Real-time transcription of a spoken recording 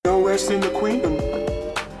rest in the queendom.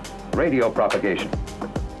 Radio propagation.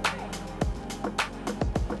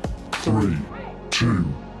 3, 2,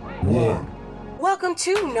 1. Welcome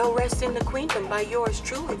to No Rest in the Queendom by yours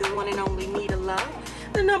truly, the one and only Nita Love,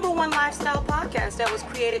 the #1 lifestyle podcast that was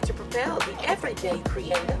created to propel the everyday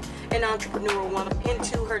creator and entrepreneur woman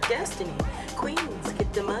into her destiny. Queens,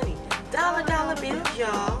 get the money. Dollar bills,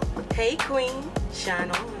 y'all. Hey, queen,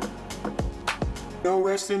 shine on. No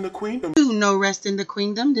rest in the queendom. No Rest in the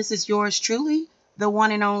Queendom. This is yours truly, the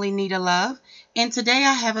one and only Nita Love. And today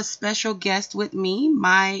I have a special guest with me,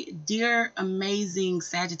 my dear, amazing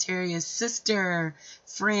Sagittarius sister,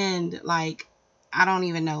 friend. Like, I don't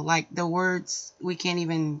even know, like the words, we can't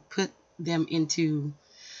even put them into,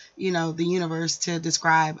 the universe to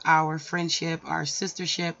describe our friendship, our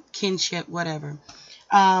sistership, kinship, whatever.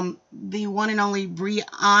 The one and only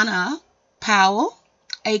Brianna Powell,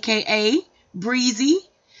 aka Breezy,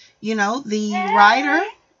 the writer.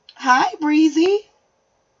 Hi, Breezy.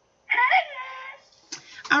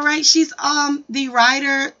 All right, she's the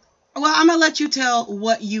writer. Well, I'm gonna let you tell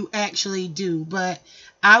what you actually do, but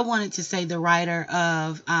I wanted to say the writer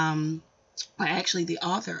of actually the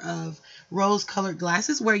author of Rose Colored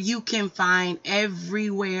Glasses, where you can find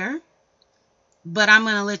everywhere. But I'm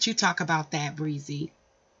gonna let you talk about that, Breezy.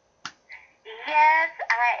 Yes,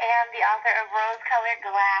 I am the author of Rose Colored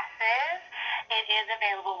Glasses. It is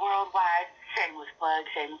available worldwide. Shameless plug.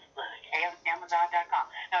 Amazon.com.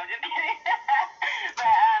 No, I'm just kidding.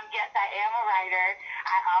 But yes, I am a writer.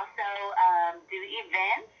 I also do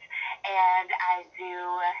events, and I do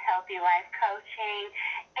healthy life coaching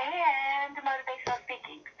and motivational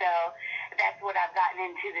speaking. So that's what I've gotten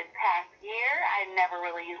into this past year. I never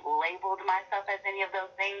really labeled myself as any of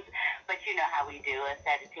those things, but you know how we do as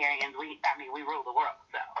Sagittarians. We rule the world.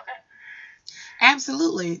 So.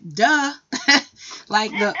 Absolutely. Duh.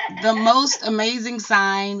 Like the most amazing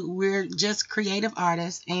sign. We're just creative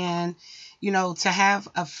artists, and to have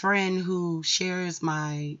a friend who shares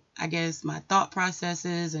my thought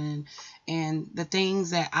processes and the things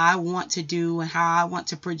that I want to do and how I want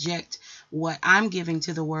to project what I'm giving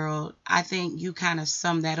to the world. I think you kind of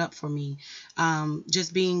sum that up for me.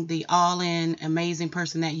 Just being the all-in amazing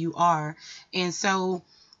person that you are. And so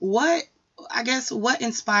what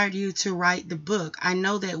inspired you to write the book? I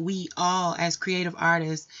know that we all, as creative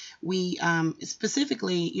artists, we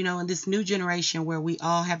specifically, in this new generation where we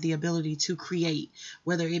all have the ability to create,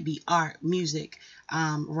 whether it be art, music,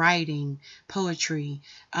 writing, poetry.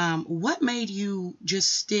 What made you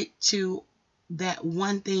just stick to that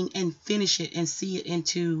one thing and finish it and see it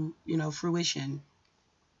into, fruition?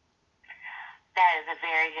 That is a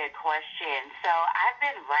very good question. So I've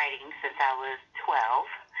been writing since I was 12.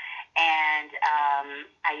 And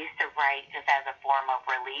I used to write just as a form of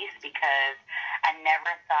release because I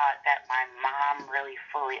never thought that my mom really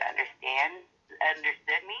fully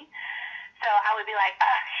understood me. So I would be like,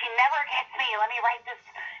 she never gets me. Let me write this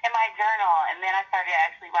in my journal. And then I started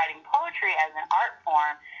actually writing poetry as an art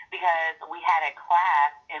form because we had a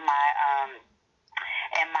class in my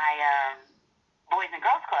Boys and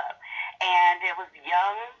Girls Club. And it was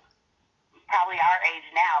young, probably our age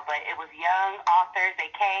now, but it was young authors.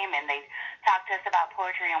 They came and they talked to us about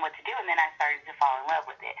poetry and what to do, and then I started to fall in love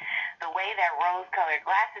with it. The way that Rose Colored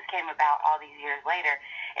Glasses came about all these years later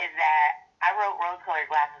is that I wrote Rose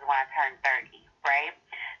Colored Glasses when I turned 30, right?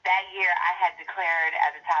 That year I had declared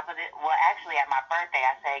at the top of it, well, actually at my birthday,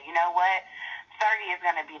 I said, you know what? 30 is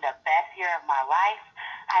going to be the best year of my life.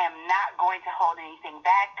 I am not going to hold anything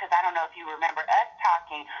back because I don't know if you remember us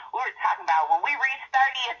talking. We were talking about when we reach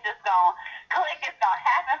 30, it's just going to click. It's going to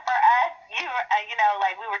happen for us.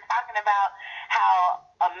 Like we were talking about how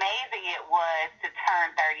amazing it was to turn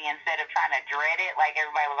 30 instead of trying to dread it. Like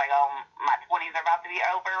everybody was like, oh, my 20s are about to be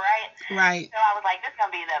over, right? Right. So I was like, this is going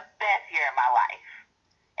to be the best year of my life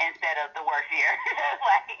instead of the worst year.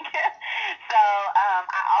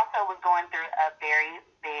 I also was going through a very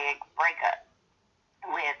big breakup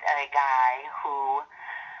with a guy who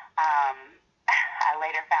I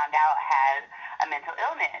later found out had a mental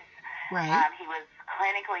illness. Right. He was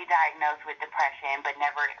clinically diagnosed with depression, but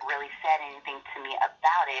never really said anything to me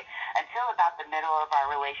about it until about the middle of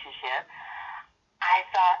our relationship. I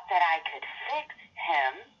thought that I could fix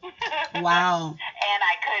him. Wow. And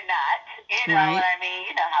I could not. You know Right. what I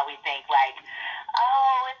mean? You know how we think, like,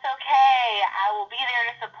 oh, it's okay. I will be there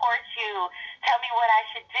to support you. Tell me what I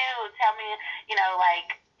should do. Tell me,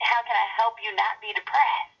 how can I help you not be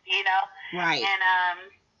depressed, Right. And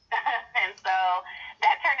and so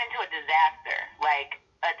that turned into a disaster, like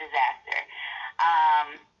a disaster.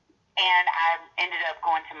 And I ended up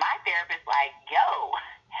going to my therapist like, yo,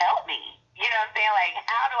 help me. You know what I'm saying? Like,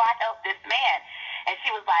 how do I help this man? And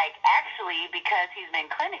she was like, actually, because he's been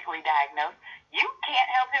clinically diagnosed, you can't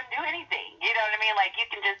help him do anything. You know what I mean? Like, you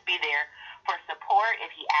can just be there for support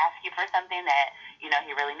if he asks you for something that, you know,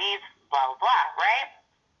 he really needs, blah, blah, blah, right?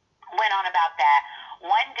 Went on about that.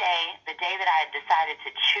 One day, the day that I had decided to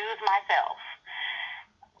choose myself,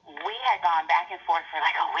 we had gone back and forth for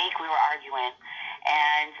like a week. We were arguing.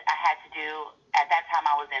 And I had to do, at that time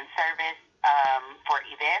I was in service for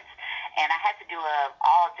events, and I had to do a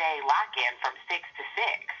all-day lock-in from 6 to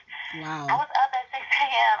 6. Wow. I was up at 6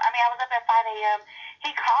 a.m. I was up at 5 a.m. He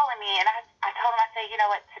calling me, and I told him, I said, you know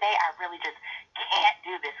what, today I really just can't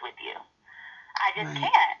do this with you. I just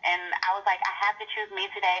can't. And I was like, I have to choose me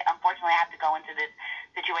today. Unfortunately, I have to go into this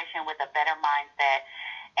situation with a better mindset.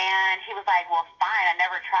 And he was like, well, fine. I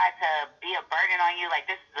never tried to be a burden on you. Like,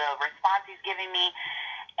 this is the response he's giving me.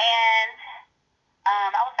 And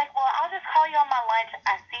I was like, well, I'll just call you on my lunch.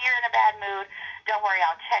 I see you're in a bad mood. Don't worry.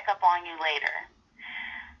 I'll check up on you later.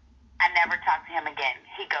 I never talked to him again.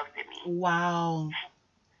 He ghosted me. Wow.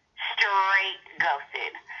 Straight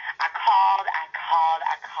ghosted. I called. I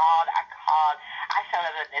showed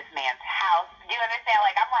up at this man's house. Do you understand?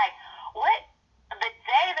 Like, I'm like, what? The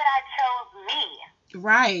day that I chose me.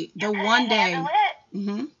 Right. The one day.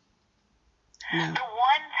 Mm-hmm. No. The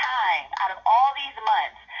one time out of all these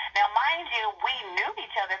months. Now, mind you, we knew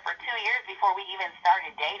each other for 2 years before we even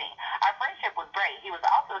started dating. Our friendship was great. He was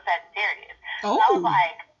also a Sagittarius. Oh. So I was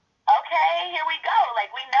like, okay, here we go.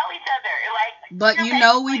 Like, we know each other. Like, but you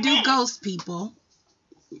know we do me. ghost people.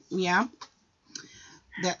 Yeah.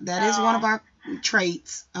 That is one of our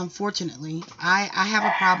traits, unfortunately. I have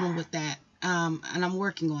a problem with that. And I'm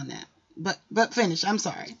working on that. But finish. I'm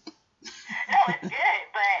sorry. No, it's good.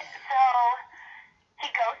 But so he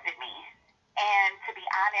ghosted me. And to be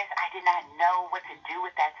honest, I did not know what to do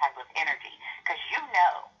with that type of energy. Because you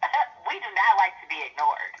know, we do not like to be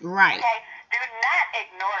ignored. Right. Okay? Do not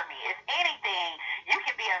ignore me. If anything, you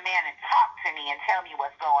can be a man and talk to me and tell me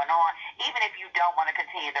what's going on. Even if you don't want to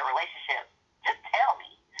continue the relationship, just tell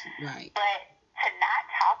me. Right. But to not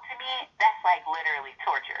talk to me, that's like literally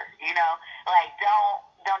torture, you know? Like,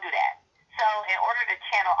 don't do that. So in order to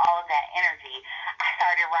channel all of that energy, I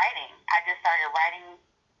started writing. I just started writing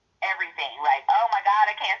everything. Like, oh my God,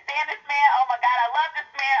 I can't stand this man. Oh my God, I love this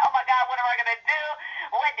man. Oh my God, what am I going to do?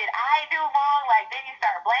 What did I do wrong? Like, then you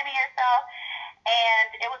start blaming yourself. And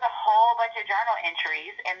it was a whole bunch of journal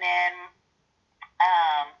entries. And then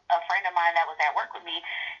a friend of mine that was at work with me,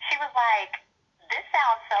 she was like, this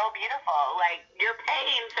sounds so beautiful. Like, your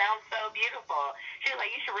pain sounds so beautiful. She was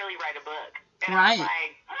like, you should really write a book. And right. I was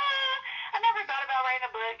like, I never thought about writing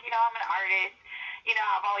a book. You know, I'm an artist. You know,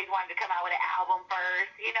 I've always wanted to come out with an album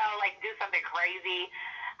first. You know, like, do something crazy.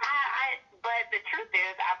 But the truth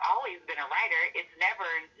is, I've always been a writer. It's never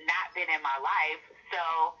not been in my life. So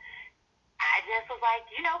I just was like,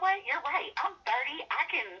 you know what? You're right. I'm 30. I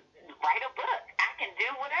can write a book. I can do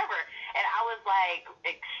whatever. And I was like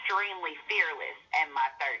extremely fearless in my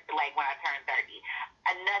when I turned 30.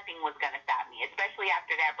 And nothing was going to stop me. Especially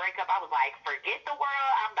after that breakup, I was like, forget the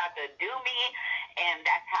world. I'm about to do me. And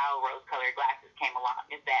that's how Rose-Colored Glasses came along.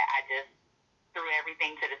 Is that I just threw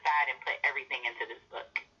everything to the side and put everything into this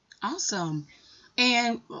book. Awesome.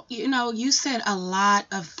 And, you know, you said a lot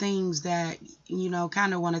of things that, you know,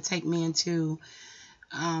 kind of want to take me into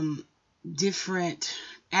different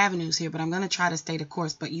avenues here, but I'm going to try to stay the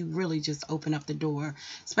course. But you really just open up the door,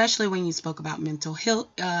 especially when you spoke about mental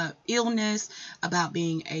illness, about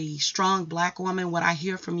being a strong Black woman. What I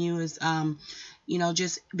hear from you is, you know,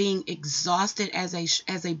 just being exhausted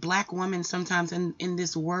as a Black woman. Sometimes in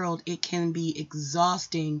this world, it can be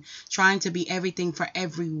exhausting trying to be everything for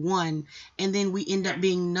everyone. And then we end up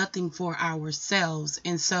being nothing for ourselves.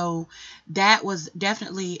 And so that was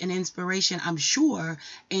definitely an inspiration, I'm sure.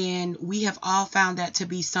 And we have all found that to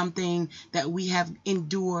be something that we have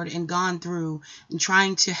endured and gone through and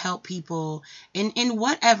trying to help people in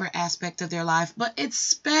whatever aspect of their life, but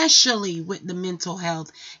especially with the mental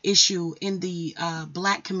health issue in the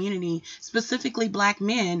Black community, specifically Black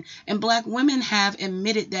men and Black women have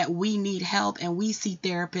admitted that we need help and we see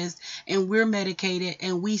therapists and we're medicated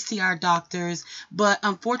and we see our doctors, but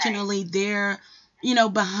unfortunately they're, you know,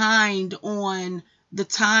 behind on the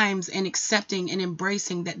times and accepting and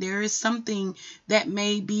embracing that there is something that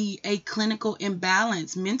may be a clinical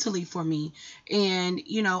imbalance mentally for me. And,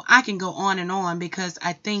 you know, I can go on and on because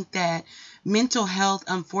I think that mental health,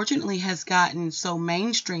 unfortunately, has gotten so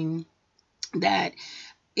mainstream that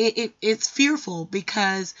it's fearful,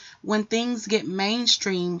 because when things get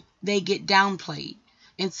mainstream, they get downplayed.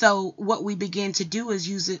 And so what we begin to do is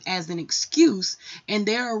use it as an excuse. And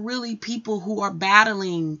there are really people who are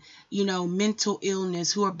battling, mental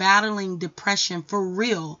illness, who are battling depression for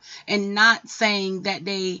real, and not saying that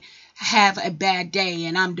they have a bad day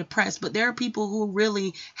and I'm depressed, but there are people who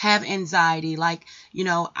really have anxiety. Like,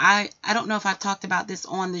 I don't know if I talked about this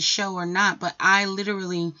on the show or not, but I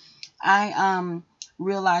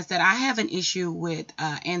realized that I have an issue with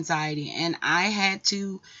anxiety, and I had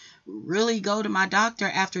to really go to my doctor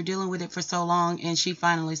after dealing with it for so long, and she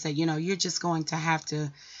finally said, you're just going to have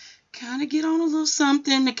to kind of get on a little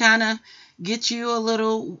something to kind of get you a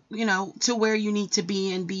little, to where you need to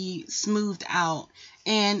be and be smoothed out.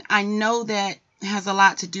 And I know that has a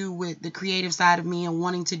lot to do with the creative side of me and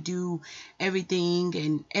wanting to do everything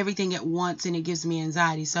and everything at once, and it gives me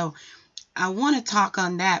anxiety. So I want to talk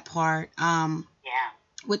on that part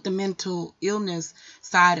with the mental illness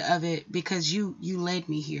side of it, because you led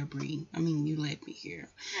me here, Bree. I mean, you led me here.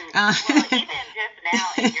 Well, even just now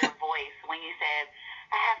in your voice, when you said,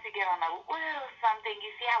 I have to get on a little something,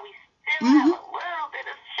 you see how we still have a little bit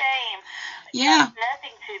of shame. Yeah. There's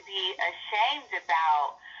nothing to be ashamed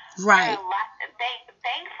about. Right.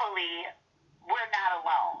 Thankfully, we're not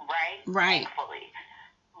alone, right? Right. Thankfully.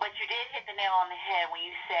 But you did hit the nail on the head when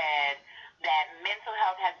you said that mental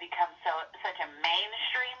health has become such a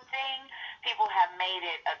mainstream thing. People have made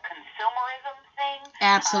it a consumerism thing.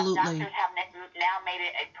 Absolutely. Doctors have now made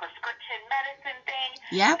it a prescription medicine thing.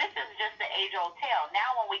 Yep. This is just the age-old tale.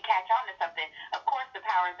 Now when we catch on to something, of course the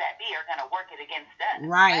powers that be are going to work it against us.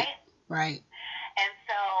 Right. Right. And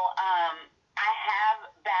so I have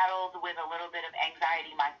battled with a little bit of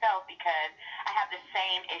anxiety myself, because I have the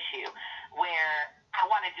same issue where I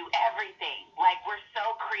want to do everything. Like, we're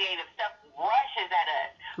so creative. Stuff rushes at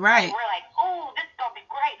us. Right. Like, we're like, oh, this is going to be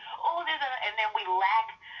great. Oh, and then we lack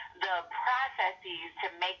the processes to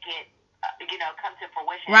make it, come to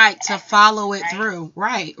fruition. Right, to follow it through.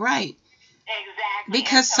 Right. Exactly.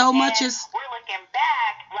 Because so much is... We're looking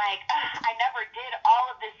back like, I never did all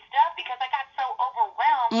of this stuff because I got so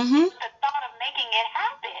overwhelmed with the thought of making it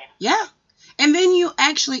happen. Yeah. And then you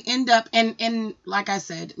actually end up, and like I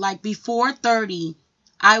said, like before 30,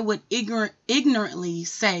 I would ignorantly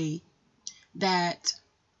say that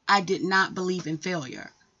I did not believe in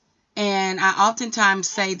failure. And I oftentimes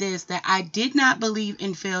say this, that I did not believe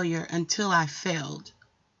in failure until I failed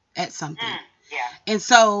at something. Yeah. And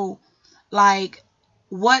so, like,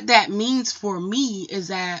 what that means for me is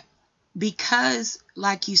that because,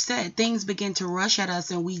 like you said, things begin to rush at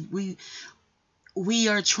us, and we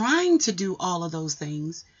are trying to do all of those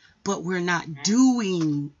things, but we're not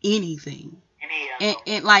doing anything.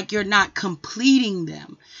 And like, you're not completing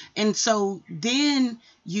them. And so then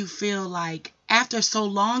you feel like after so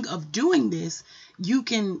long of doing this, you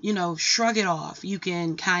can, shrug it off. You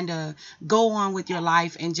can kind of go on with your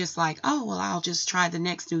life and just like, oh, well, I'll just try the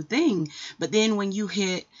next new thing. But then when you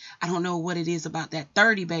hit, I don't know what it is about that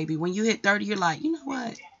 30, baby. When you hit 30, you're like, you know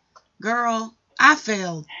what, girl, I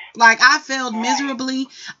failed. Like, I failed miserably.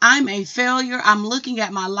 I'm a failure. I'm looking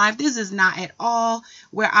at my life. This is not at all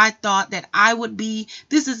where I thought that I would be.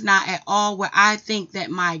 This is not at all where I think that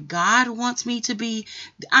my God wants me to be.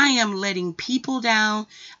 I am letting people down.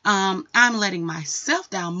 I'm letting myself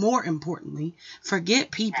down. More importantly, forget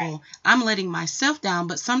people. I'm letting myself down.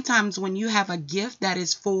 But sometimes when you have a gift that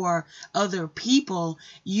is for other people,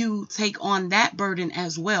 you take on that burden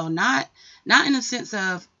as well. Not in a sense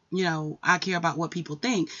of, I care about what people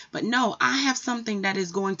think. But no, I have something that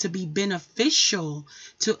is going to be beneficial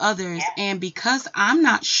to others. And because I'm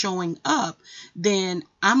not showing up, then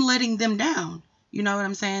I'm letting them down. You know what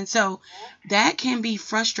I'm saying? So that can be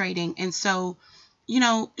frustrating. And so,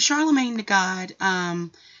 Charlemagne the God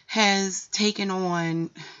has taken on,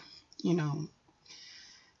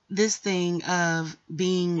 this thing of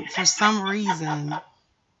being, for some reason...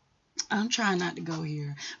 I'm trying not to go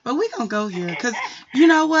here, but we're going to go here because you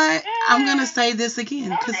know what? I'm going to say this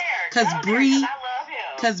again because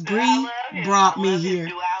Bree brought me here.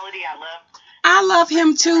 I love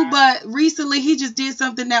him too, but recently he just did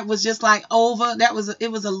something that was just like over.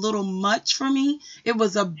 It was a little much for me. It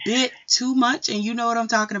was a bit too much, and you know what I'm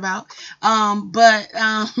talking about. But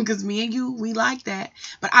because me and you, we like that.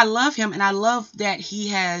 But I love him, and I love that he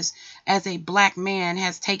has, as a black man,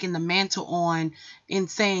 has taken the mantle on in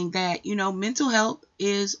saying that, mental health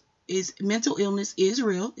is mental illness is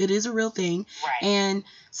real. It is a real thing. Right. And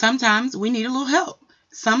sometimes we need a little help.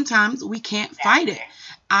 Sometimes we can't fight it.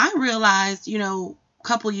 I realized, a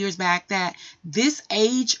couple years back that this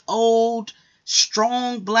age-old,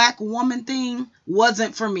 strong black woman thing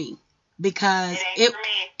wasn't for me. because It ain't for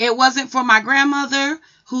me. it wasn't for my grandmother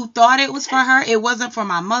who thought it was for her. It wasn't for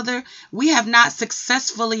my mother. We have not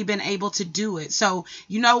successfully been able to do it. So,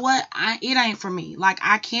 you know what? It ain't for me. Like,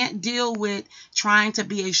 I can't deal with trying to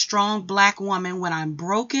be a strong Black woman when I'm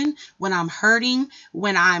broken, when I'm hurting,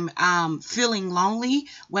 when I'm feeling lonely,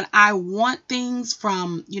 when I want things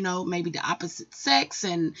from, maybe the opposite sex,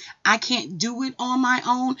 and I can't do it on my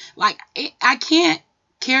own. Like, I can't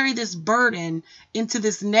carry this burden into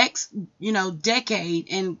this next, decade.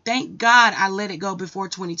 And thank God I let it go before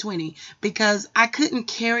 2020, because I couldn't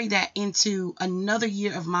carry that into another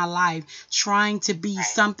year of my life trying to be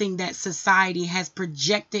something that society has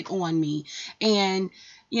projected on me. And,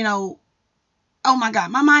 oh my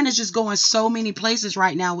God, my mind is just going so many places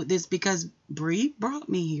right now with this, because Bree brought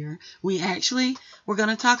me here. We're going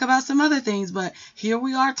to talk about some other things, but here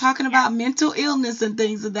we are talking about mental illness and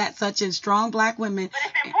things of that such, and strong Black women.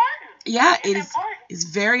 But it's important. Yeah, it's important. It's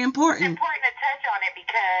very important. It's important to touch on it,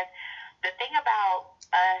 because the thing about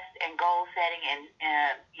us and goal setting and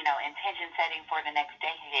intention setting for the next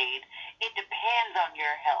decade, it depends on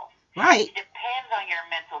your health. Right. It depends on your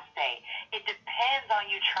mental state. It depends on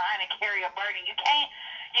you trying to carry a burden. You can't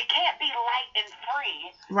be light and free.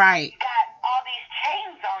 Right. You got all these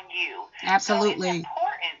chains on you. Absolutely. So it's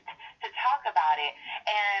important to talk about it.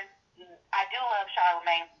 And I do love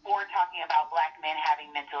Charlamagne for talking about Black men having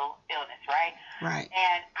mental illness, right? Right.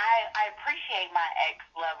 And I appreciate my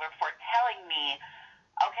ex-lover for telling me,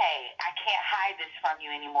 okay, I can't hide this from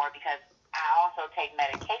you anymore, because I also take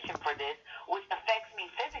medication for this, which affects me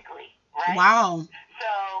physically, right? Wow.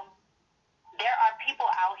 So there are people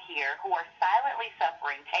out here who are silently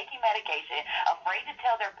suffering, taking medication, afraid to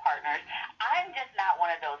tell their partners. I'm just not one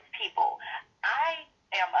of those people. I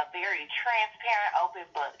am a very transparent, open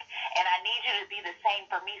book, and I need you to be the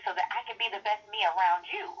same for me so that I can be the best me around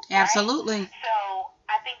you. Absolutely. Right? So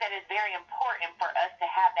I think that it's very important for us to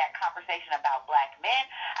have that conversation about Black men.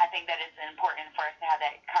 I think that it's important for us to have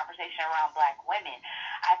that conversation around Black women.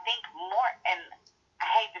 I think more, and I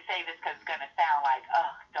hate to say this because it's going to sound like,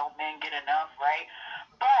 oh, don't men get enough, right?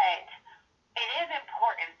 But it is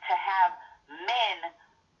important to have men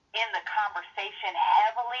in the conversation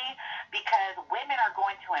heavily, because women are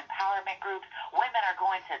going to empowerment groups, women are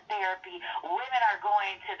going to therapy, women are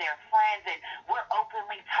going to their friends, and we're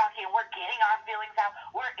openly talking, we're getting our feelings out,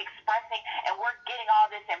 we're expressing, and we're getting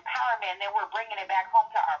all this empowerment, and then we're bringing it back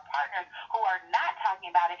home to our partners who are not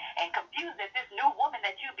talking about it and confused at this new woman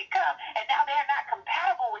that you become, and now they're not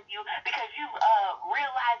compatible with you because you've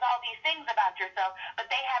realized all these things about yourself,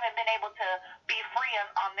 but they haven't been able to be free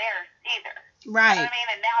on theirs either. Right. You know what I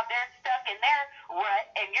mean? And now they're stuck in their rut,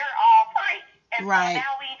 and you're all free. And right. So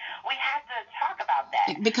now we have to talk about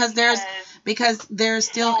that, because there's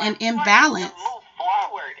still an To imbalance. move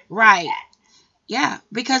forward. Right. Yeah,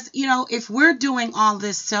 because if we're doing all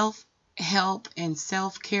this self-help and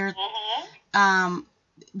self-care,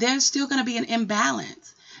 there's still going to be an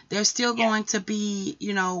imbalance. There's still going to be,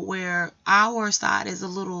 where our side is a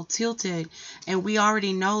little tilted, and we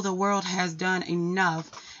already know the world has done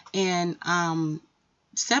enough in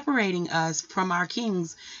separating us from our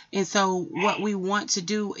kings. And so what we want to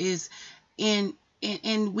do is, and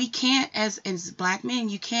we can't, as Black men,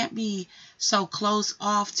 you can't be so close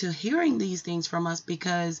off to hearing these things from us,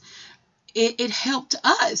 because it helped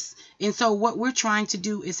us. And so what we're trying to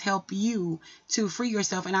do is help you to free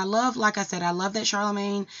yourself. And I love, like I said, I love that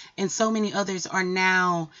Charlamagne and so many others are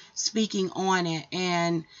now speaking on it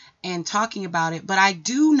and talking about it. But I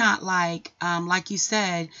do not like you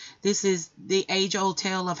said, this is the age-old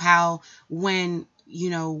tale of how when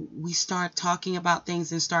we start talking about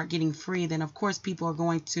things and start getting free, then of course people are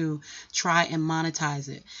going to try and monetize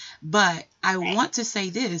it. But I want to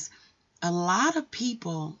say this, a lot of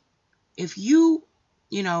people, if I'm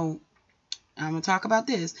going to talk about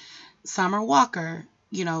this, Summer Walker,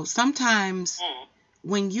 sometimes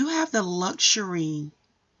when you have the luxury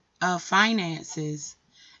of finances,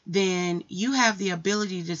 then you have the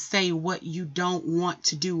ability to say what you don't want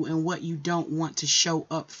to do and what you don't want to show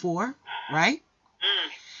up for, right?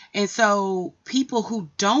 And so people who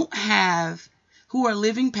don't have, who are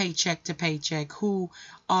living paycheck to paycheck, who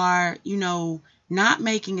are, not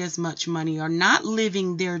making as much money, or not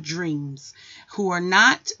living their dreams, who are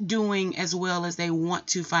not doing as well as they want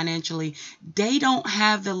to financially, they don't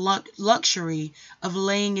have the luxury of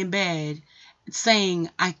laying in bed saying,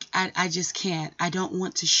 I just can't. I don't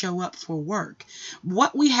want to show up for work.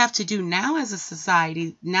 What we have to do now as a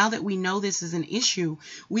society, now that we know this is an issue,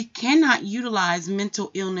 we cannot utilize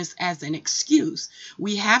mental illness as an excuse.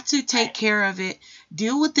 We have to take care of it,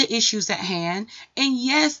 deal with the issues at hand. And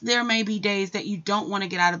yes, there may be days that you don't want to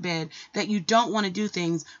get out of bed, that you don't want to do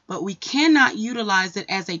things, but we cannot utilize it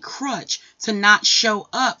as a crutch to not show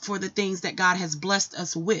up for the things that God has blessed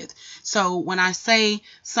us with. So when I say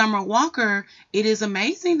Summer Walker, it is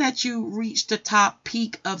amazing that you reached the top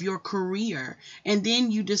peak of your career and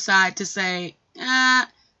then you decide to say, I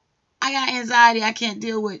got anxiety. I can't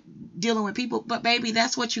dealing with people. But baby,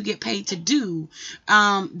 that's what you get paid to do.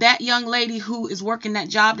 That young lady who is working that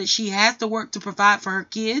job that she has to work to provide for her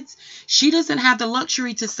kids, she doesn't have the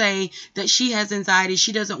luxury to say that she has anxiety.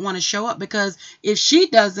 She doesn't want to show up, because if she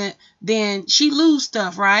doesn't, then she lose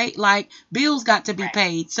stuff, right? Like bills got to be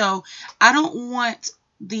paid. So I don't want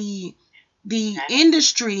the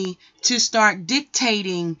industry to start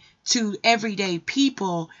dictating to everyday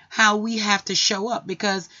people how we have to show up,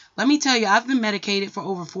 because let me tell you, I've been medicated for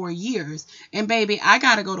over 4 years, and baby, I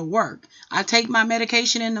got to go to work. I take my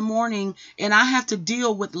medication in the morning and I have to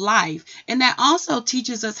deal with life. And that also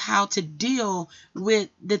teaches us how to deal with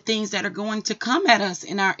the things that are going to come at us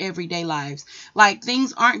in our everyday lives. Like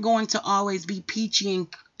things aren't going to always be peachy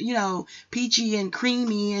and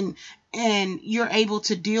creamy, and you're able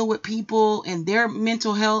to deal with people and their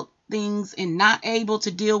mental health things and not able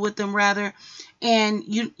to deal with them rather. And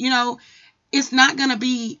you know, it's not going to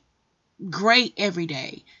be great every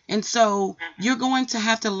day. And so you're going to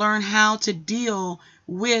have to learn how to deal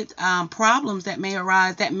with problems that may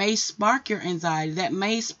arise, that may spark your anxiety, that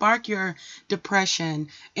may spark your depression,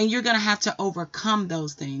 and you're going to have to overcome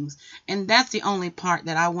those things. And that's the only part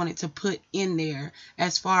that I wanted to put in there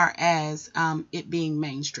as far as it being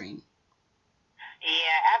mainstream.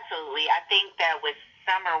 Yeah, absolutely. I think that with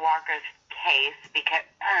Summer Walker's case,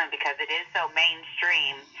 because it is so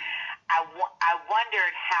mainstream, I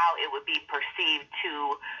wondered how it would be perceived to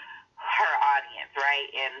her audience, right?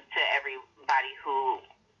 And to everybody who,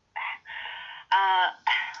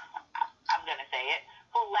 I'm going to say it,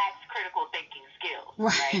 who lacks critical thinking skills,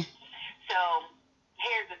 right? So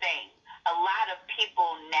here's the thing. A lot of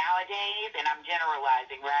people nowadays, and I'm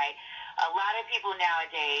generalizing, right? A lot of people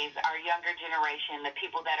nowadays, our younger generation, the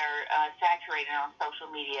people that are saturated on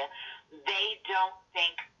social media, they don't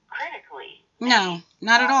think critically. No,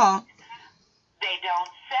 not at all. They don't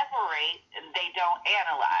separate, and they don't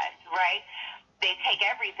analyze, right? They take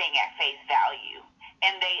everything at face value.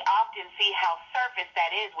 And they often see how surface that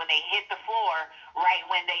is when they hit the floor, right,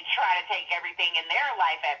 when they try to take everything in their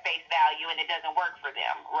life at face value and it doesn't work for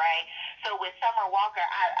them, right? So with Summer Walker,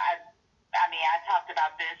 I talked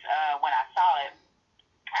about this when I saw it.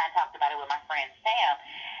 I talked about it with my friend Sam,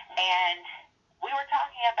 and we were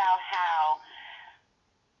talking about how,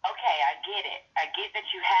 okay, I get it. I get that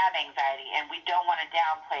you have anxiety, and we don't want to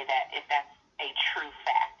downplay that if that's a true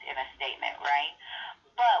fact in a statement, right?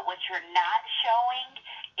 But what you're not showing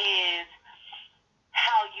is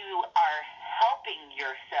how you are helping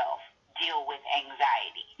yourself deal with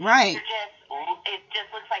anxiety. Right. It just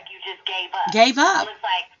looks like you just gave up. Gave up. It looks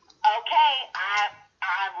like, okay,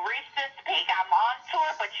 I've reached this peak. I'm on tour,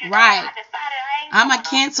 but right. I decided I ain't I'm going to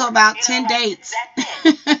cancel about 10 dates. That's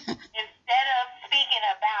it. Instead of speaking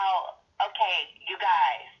about, okay, you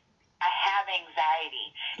guys, I have anxiety.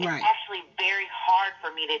 It's actually very hard for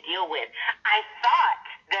me to deal with. I thought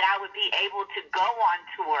that I would be able to go on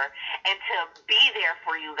tour and to be there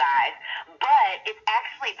for you guys, but it's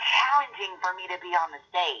actually challenging for me to be on the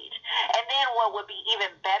stage. And then what would be even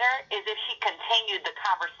better is if she continued the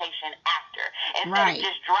conversation after, instead of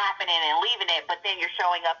just dropping it and leaving it, but then you're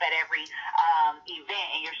showing up at every event,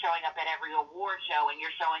 and you're showing up at every award show, and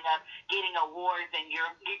you're showing up getting awards, and you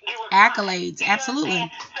look accolades, fine. absolutely.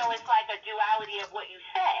 So it's like a duality of what you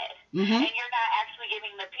said, and you're not actually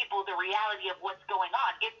giving the people the reality of what's going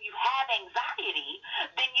on. If you have anxiety,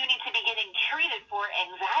 then you need to be getting treated for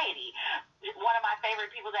anxiety. One of my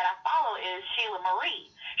favorite people that I follow is Sheila Marie.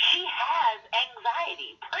 She has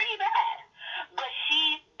anxiety pretty bad, but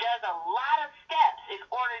she does a lot of steps in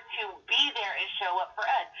order to be there and show up for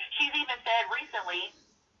us. She's even said recently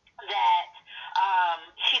that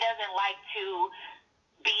she doesn't like to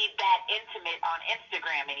be that intimate on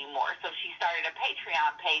Instagram anymore. So she started a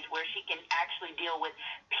Patreon page where she can actually deal with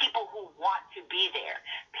people who want to be there,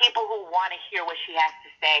 people who want to hear what she has to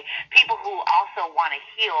say, people who also want to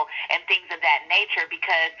heal and things of that nature,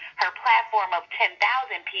 because her platform of 10,000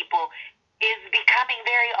 people is becoming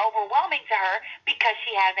very overwhelming to her because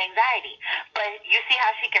she has anxiety. But you see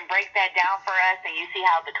how she can break that down for us, and you see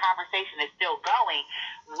how the conversation is still going,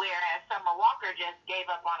 whereas Summer Walker just gave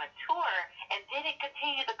up on a tour and didn't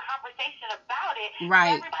continue the conversation about it.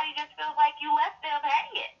 Right. So everybody just feels like you left them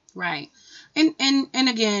hanging. Right. And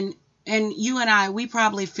again, and you and I, we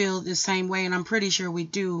probably feel the same way, and I'm pretty sure we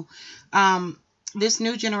do. This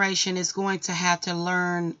new generation is going to have to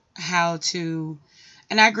learn how to,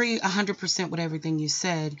 and I agree 100% with everything you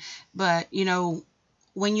said, but you know,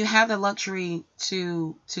 when you have the luxury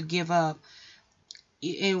to give up,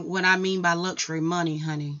 and what I mean by luxury, money,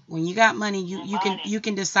 honey. When you got money, you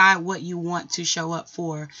can decide what you want to show up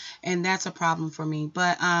for, and that's a problem for me.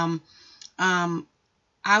 But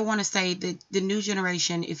I want to say that the new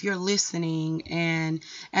generation, if you're listening, and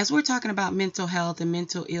as we're talking about mental health and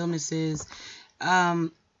mental illnesses,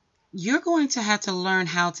 you're going to have to learn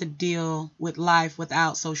how to deal with life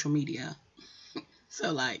without social media.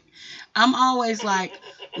 So, like, I'm always like,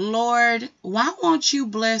 Lord, why won't you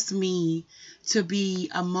bless me to be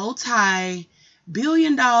a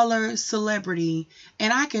multi-billion-dollar celebrity,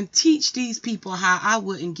 and I can teach these people how I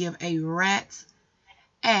wouldn't give a rat's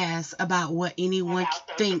ass about what anyone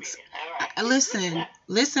thinks. Listen,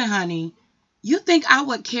 honey. You think I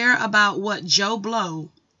would care about what Joe Blow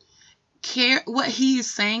what he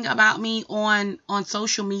is saying about me on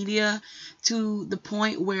social media, to the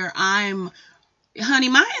point where honey,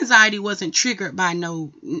 my anxiety wasn't triggered by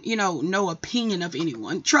no opinion of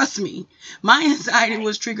anyone. Trust me. My anxiety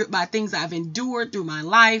was triggered by things I've endured through my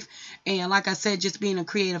life. And like I said, just being a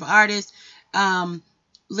creative artist,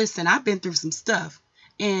 listen, I've been through some stuff,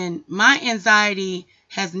 and my anxiety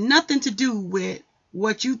has nothing to do with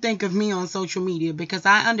what you think of me on social media, because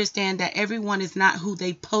I understand that everyone is not who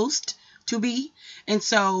they post to be. And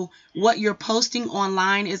so what you're posting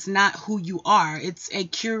online is not who you are. It's a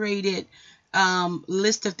curated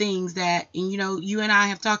list of things that, and you and I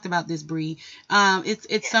have talked about this, Bree.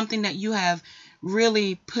 It's something that you have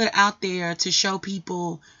really put out there to show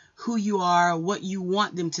people who you are, what you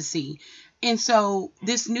want them to see. And so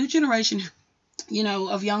this new generation,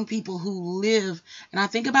 of young people who live, and I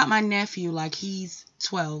think about my nephew, like he's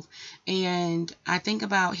 12, and I think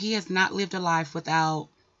about he has not lived a life without,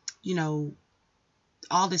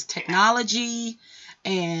 all this technology,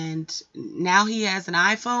 and now he has an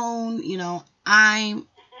iPhone. I'm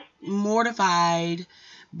mortified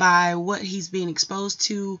by what he's being exposed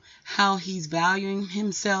to, how he's valuing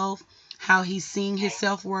himself, how he's seeing his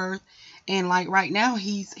self-worth. And like right now,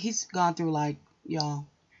 he's gone through, like, y'all,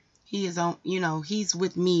 he is on, he's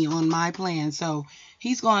with me on my plan. So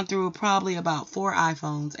he's gone through probably about 4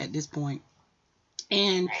 iPhones at this point.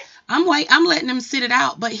 And I'm letting him sit it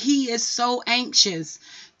out, but he is so anxious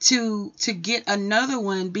to get another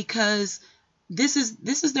one, because this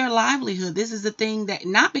is their livelihood. This is the thing that,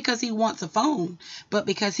 not because he wants a phone, but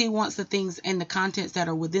because he wants the things and the contents that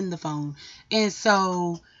are within the phone. And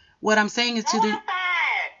so what I'm saying is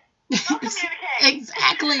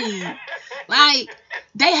exactly. Like,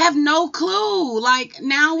 they have no clue. Like,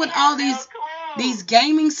 now with all these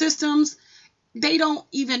gaming systems, they don't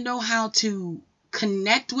even know how to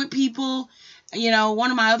connect with people.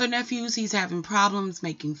 One of my other nephews, he's having problems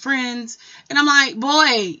making friends. And I'm like,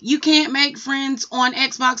 boy, you can't make friends on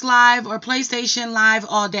Xbox Live or PlayStation Live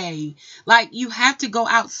all day. Like, you have to go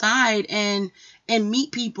outside and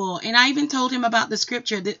meet people. And I even told him about the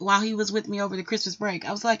scripture that while he was with me over the Christmas break.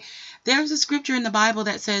 I was like, there's a scripture in the Bible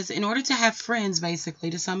that says, in order to have friends, basically,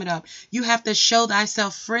 to sum it up, you have to show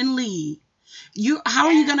thyself friendly. How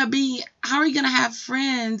are you going to have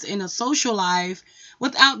friends in a social life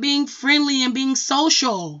without being friendly and being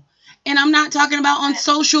social? And I'm not talking about on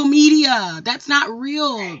social media. That's not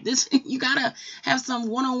real. You got to have some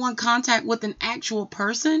one-on-one contact with an actual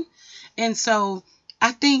person. And so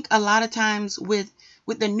I think a lot of times with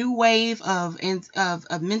the new wave of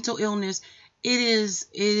mental illness, it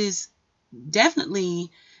is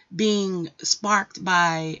definitely being sparked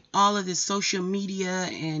by all of this social media,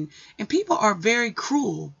 and people are very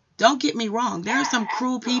cruel. Don't get me wrong. There are some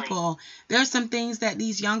cruel people. There are some things that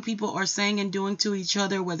these young people are saying and doing to each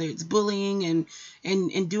other, whether it's bullying and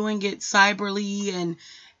doing it cyberly, and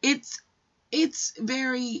it's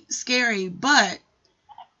very scary. But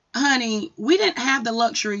honey, we didn't have the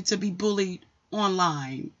luxury to be bullied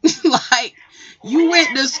online. Like, you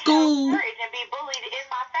went to school.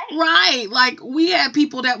 Right, like we had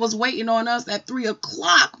people that was waiting on us at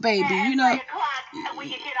 3:00, baby. 3:00, we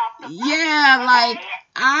could get off the bus. Yeah, like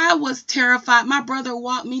I was terrified. My brother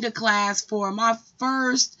walked me to class for my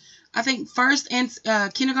first and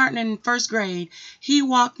kindergarten and first grade. He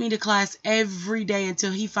walked me to class every day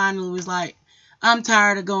until he finally was like, I'm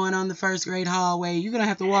tired of going on the first grade hallway. You're going to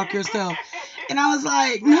have to walk yourself. And I was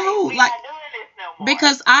like, no, We're like, not doing this no more.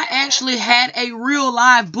 because I actually had a real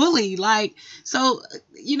live bully. Like, so,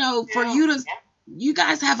 you know, for you to, you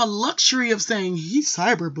guys have a luxury of saying he's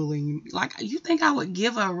cyberbullying. Like, you think I would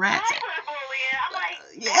give a rat's? Cyberbullying. I'm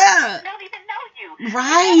like, Yeah. they don't even know you.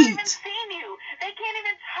 Right. They haven't even seen you. They can't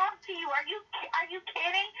even talk to you. Are you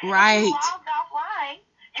kidding? Right. If you logged offline,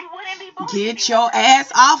 you wouldn't be bullied Get anymore. your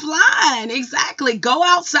ass offline. Exactly. Go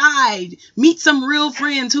outside. Meet some real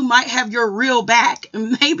friends who might have your real back.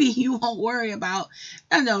 And maybe you won't worry about.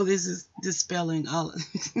 I know this is dispelling all of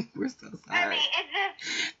we're so sorry. I mean, it's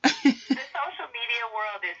just the social media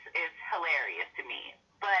world is hilarious to me.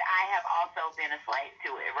 But I have also been a slave to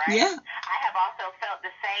it, right? Yeah. I have also felt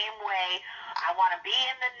the same way. I want to be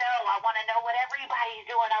in the know. I want to know what everybody's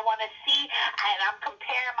doing. I want to see. And I'm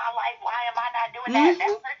comparing my life. Why am I not doing that?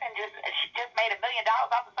 That person just made $1 million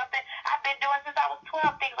off of something I've been doing since I was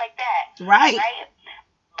 12. Things like that. Right.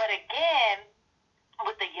 But again,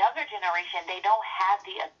 with the younger generation, they don't have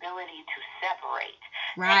the ability to separate.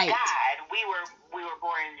 Right. Thank God, we were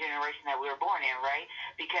born in the generation that we were born in, right?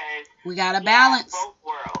 Because We got to we balance. have both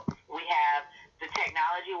worlds. We have the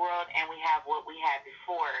technology world, and we have what we had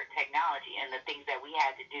before technology, and the things that we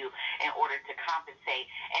had to do in order to compensate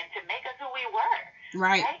and to make us who we were.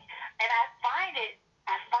 Right. And I find it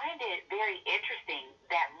very interesting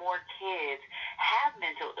that more kids have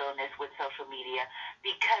mental illness with social media,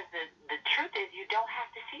 because the truth is you don't have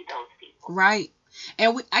to see those people. Right.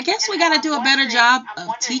 And I guess we And got to I'm do a better wondering- job I'm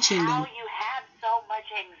of wondering teaching how them. you have so much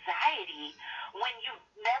anxiety when you've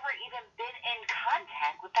never even been in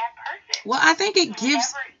contact with that person. Well, I think it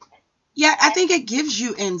gives. Yeah, I think it gives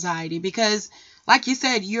you anxiety because, like you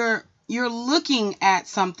said, you're looking at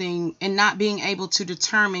something and not being able to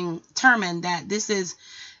determine that this is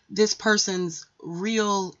this person's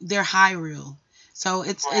real, their high reel. So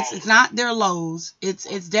it's not their lows.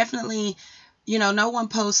 It's definitely, no one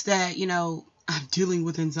posts that, I'm dealing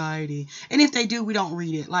with anxiety. And if they do, we don't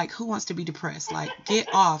read it. Like, who wants to be depressed? Like, get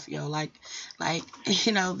off, yo. Like,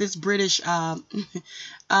 this British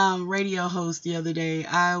radio host the other day,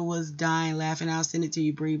 I was dying laughing. I'll send it to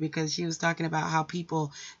you, Bree, because she was talking about how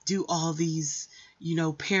people do all these,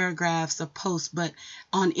 paragraphs of posts, but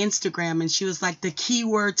on Instagram. And she was like, the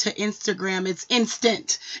keyword to Instagram, it's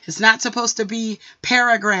instant. It's not supposed to be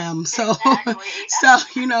paragram. So,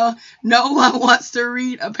 Exactly. no one wants to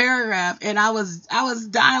read a paragraph. And I was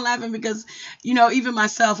dying laughing because, even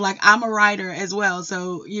myself, like, I'm a writer as well.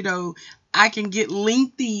 So, I can get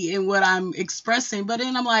lengthy in what I'm expressing, but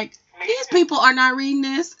then I'm like, these people are not reading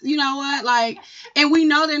this. You know what? Like, and we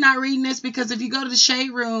know they're not reading this because if you go to the shade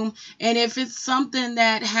room and if it's something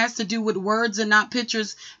that has to do with words and not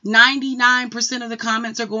pictures, 99% of the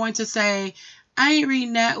comments are going to say, I ain't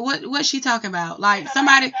reading that. What's she talking about? Like,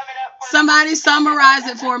 somebody summarize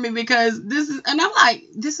it for me, because this is, and I'm like,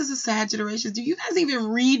 this is a sad generation. Do you guys even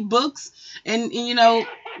read books? And I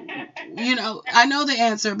know the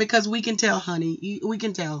answer because we can tell, honey. We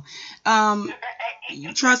can tell.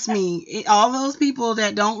 Trust me, all those people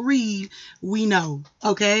that don't read, we know.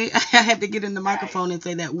 Okay, I had to get in the microphone and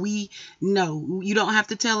say that we know. You don't have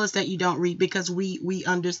to tell us that you don't read because we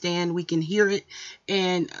understand. We can hear it,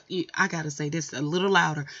 and I gotta say this a little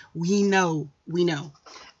louder. We know.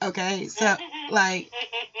 Okay, so like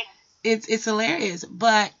it's hilarious,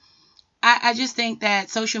 but I just think that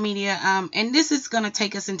social media, and this is going to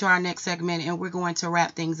take us into our next segment, and we're going to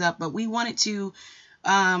wrap things up, but we wanted to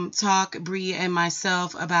talk, Bree and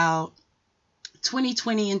myself, about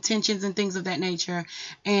 2020 intentions and things of that nature,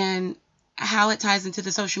 and how it ties into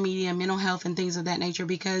the social media and mental health and things of that nature,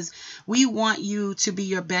 because we want you to be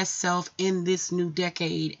your best self in this new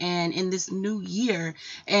decade and in this new year,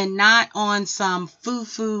 and not on some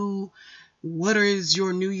foo-foo, what is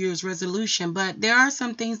your New Year's resolution? But there are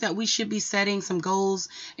some things that we should be setting, some goals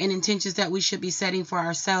and intentions that we should be setting for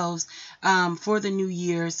ourselves for the new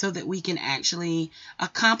year, so that we can actually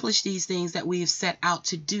accomplish these things that we've set out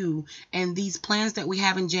to do, and these plans that we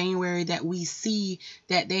have in January that we see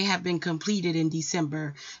that they have been completed in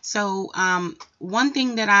December. So one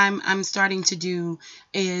thing that I'm starting to do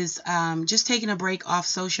is just taking a break off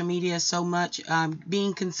social media so much,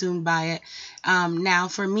 being consumed by it. Now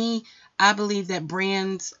for me, I believe that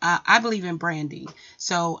I believe in branding.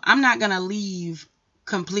 So I'm not going to leave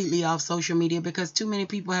completely off social media because too many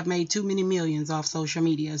people have made too many millions off social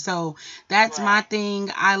media. So that's my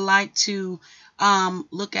thing. I like to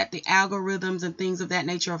look at the algorithms and things of that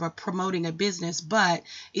nature of promoting a business. But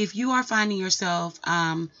if you are finding yourself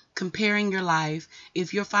comparing your life,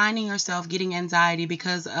 if you're finding yourself getting anxiety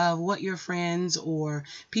because of what your friends or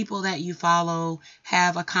people that you follow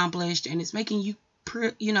have accomplished, and it's making you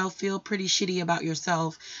feel pretty shitty about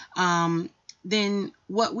yourself, then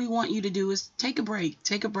what we want you to do is take a break.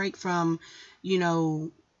 Take a break from,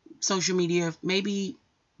 social media. Maybe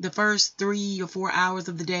the first 3 or 4 hours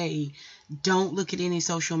of the day, don't look at any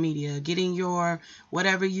social media. Get in your,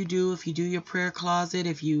 whatever you do, if you do your prayer closet,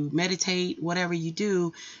 if you meditate, whatever you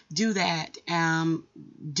do that.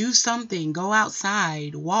 Do something. Go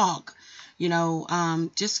outside, walk,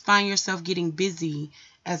 just find yourself getting busy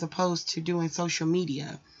as opposed to doing social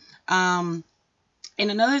media. And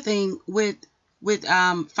another thing with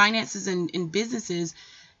finances and businesses,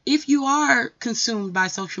 if you are consumed by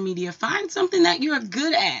social media, find something that you're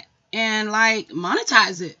good at and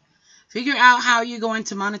monetize it. Figure out how you're going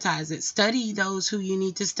to monetize it. Study those who you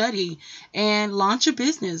need to study and launch a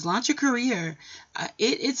business, launch a career.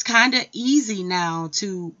 It's kind of easy now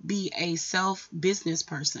to be a self-business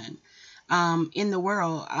person in the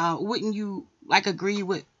world. Wouldn't you agree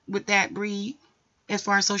with that, Bree, as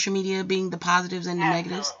far as social media being the positives and the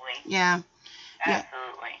negatives? Yeah.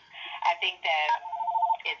 Absolutely. I think that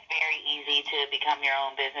it's very easy to become your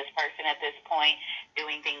own business person at this point,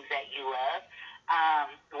 doing things that you love.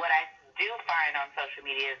 What I do find on social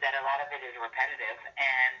media is that a lot of it is repetitive,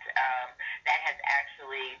 and that has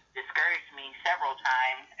actually discouraged me several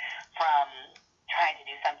times from trying to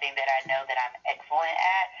do something that I know that I'm excellent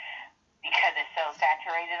at, because it's so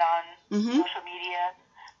saturated on social media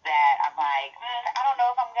that I'm like, I don't know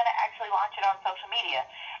if I'm going to actually launch it on social media.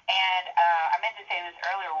 And I meant to say this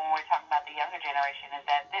earlier when we were talking about the younger generation, is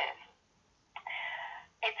that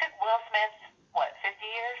it took Will Smith, 50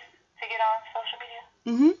 years to get on social media?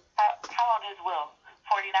 Mm-hmm. How old is Will?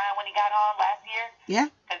 49 when he got on last year? Yeah.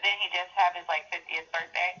 Because then he just had his 50th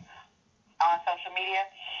birthday on social media.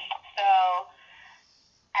 So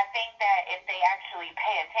I think that if they actually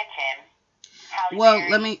pay attention,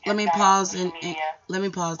 let me pause and let me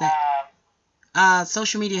pause that.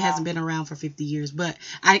 Social media hasn't been around for 50 years, but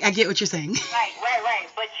I get what you're saying. Right.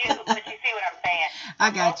 But you see what I'm saying? I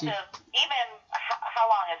got you. Even how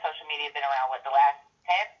long has social media been around? What, the last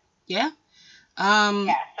 10? Yeah.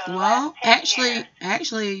 So well,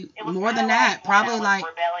 actually, more than that, probably I was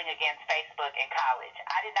rebelling against Facebook in college.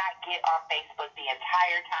 I did not get on Facebook the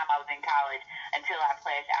entire time I was in college until I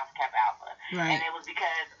pledged Alpha Kappa Alpha. Right. And it was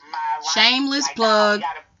because my life, shameless plug. We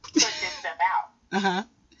got to put this stuff out.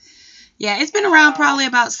 Yeah, it's been around probably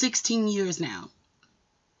about 16 years now.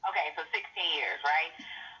 Okay, so 16 years, right?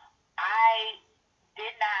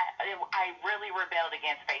 I really rebelled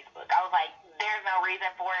against Facebook. I was like, there's no reason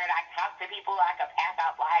for it. I talked to people, I could pass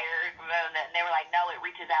out flyers, and they were like, no, it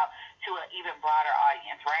reaches out to an even broader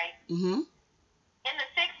audience, right? Mm-hmm. In the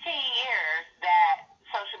 16 years that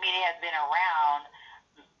social media has been around,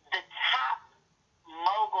 the top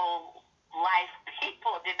mogul life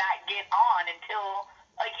people did not get on until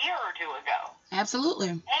a year or two ago.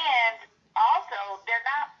 Absolutely. And also, they're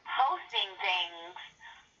not posting things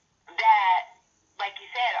that, like you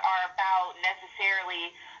said, are about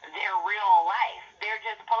necessarily their real life. They're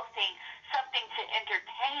just posting something to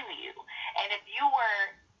entertain you. And if you were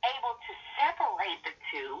able to separate the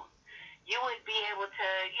two, you would be able to,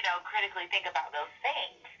 critically think about those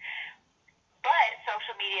things. But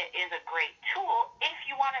social media is a great tool if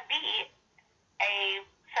you want to be a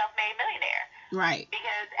self-made millionaire. Right.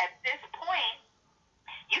 Because at this point,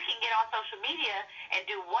 you can get on social media and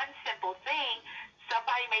do one simple thing.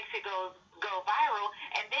 Somebody makes it go viral,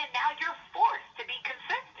 and then now you're forced to be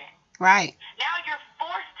consistent. Right. Now you're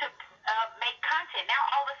forced to make content. Now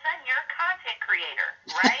all of a sudden you're a content creator,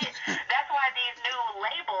 right? That's why these new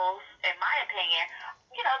labels, in my opinion,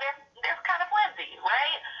 they're kind of flimsy,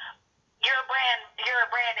 right? You're a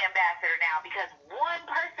brand ambassador now because one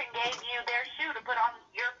person gave you their shoe to put on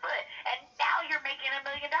your foot, and now you're making $1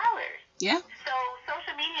 million. Yeah. So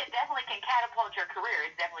social media definitely can catapult your career.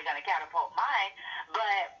 It's definitely going to catapult mine,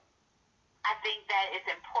 but I think that it's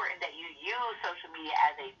important that you use social media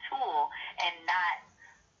as a tool and not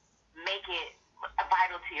make it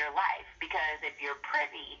vital to your life, because if you're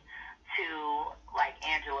privy to like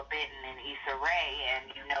Angela Benton and Issa Rae,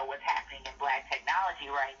 and you know what's happening in black technology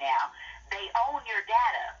right now, they own your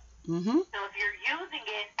data. Mm-hmm. So if you're using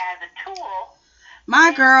it as a tool,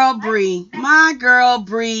 my girl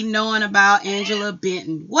Bree knowing about Angela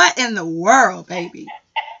Benton. What in the world, baby?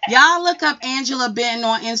 Y'all look up Angela Benton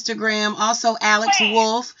on Instagram. Also Alex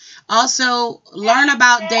Wolf. Also learn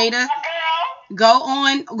about data. Go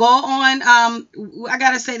on. I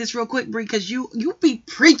gotta say this real quick, Bree, because you be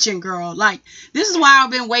preaching, girl. Like, this is why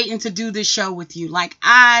I've been waiting to do this show with you. Like,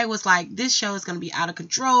 I was like, this show is gonna be out of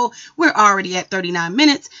control. We're already at 39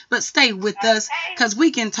 minutes, but stay with us because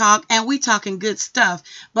we can talk and we talking good stuff.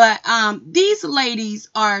 But these ladies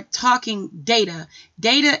are talking data.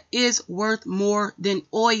 Data is worth more than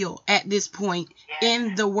oil at this point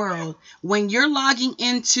in the world. When you're logging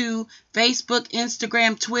into Facebook,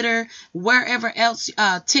 Instagram, Twitter, wherever else,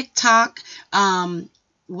 TikTok,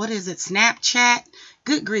 what is it, Snapchat?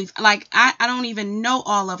 Good grief. Like, I don't even know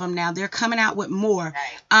all of them now. They're coming out with more.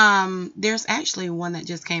 There's actually one that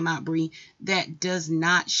just came out, Bree, that does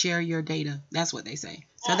not share your data. That's what they say.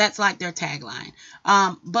 So that's like their tagline.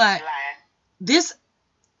 But this,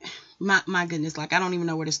 my goodness, like, I don't even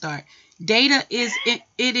know where to start. Data is,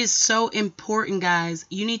 it is so important, guys.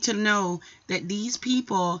 You need to know that these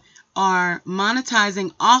people are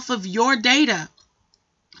monetizing off of your data.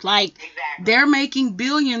 Like, they're making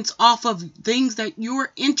billions off of things that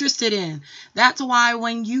you're interested in. That's why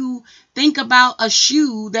when you think about a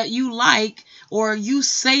shoe that you like, or you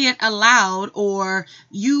say it aloud, or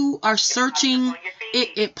you are searching,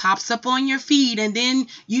 it pops up on your feed, and then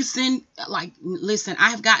you send, like, listen,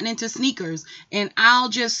 I've gotten into sneakers, and I'll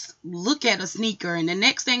just look at a sneaker, and the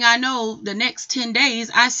next thing I know, the next 10 days,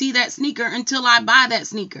 I see that sneaker until I buy that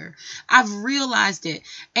sneaker. I've realized it.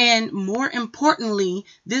 And more importantly,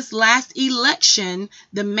 this last election,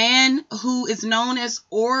 the man who is known as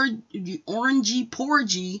Orangey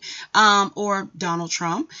Porgy, or Donald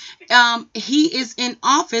Trump, he is in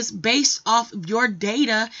office based off of your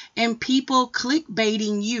data and people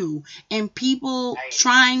clickbaiting you and people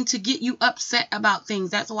trying to get you upset about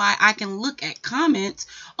things. That's why I can look at comments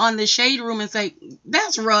on the Shade Room and say,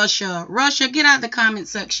 that's Russia. Russia, get out of the comment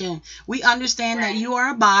section. We understand that you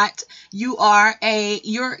are a bot.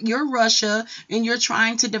 You're Russia, and you're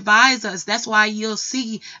trying to devise us. That's why you'll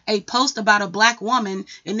see a post about a black woman,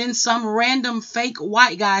 and then some random fake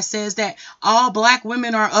white guy says that all black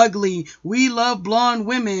women are ugly. We love blonde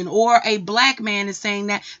women. Or a black man is saying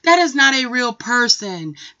that. That is not a real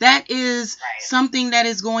person. That is something that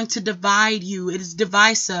is going to divide you. It is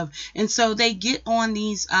divisive. And so they get on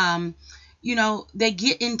these, they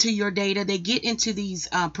get into your data. They get into these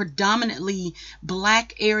predominantly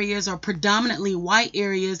black areas or predominantly white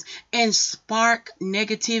areas and spark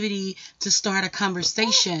negativity to start a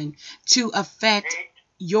conversation, to affect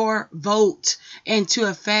your vote and to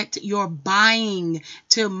affect your buying,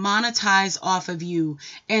 to monetize off of you.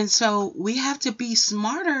 And so we have to be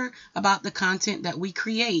smarter about the content that we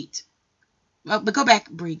create. But go back,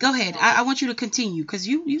 Bree. Go ahead. I want you to continue because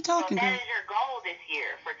you talking. So that is your goal this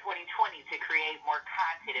year for 2020, to create more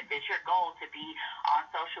content. If it's your goal to be on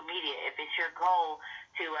social media, if it's your goal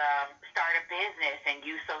to start a business and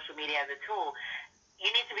use social media as a tool,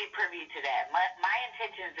 you need to be privy to that. My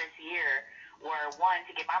intentions this year were, one,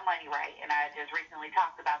 to get my money right, and I just recently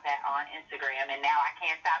talked about that on Instagram, and now I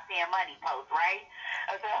can't stop seeing money posts, right?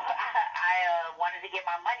 So I wanted to get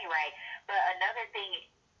my money right. But another thing,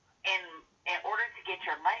 in order to get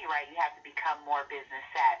your money right, you have to become more business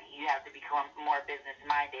savvy. You have to become more business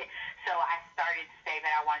minded. So I started to say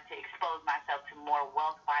that I wanted to expose myself to more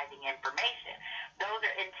wealth finding information. Those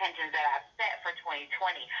are intentions that I've set for 2020.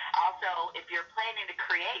 Also, if you're planning to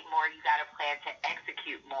create more, you got to plan to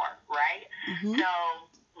execute more, right? So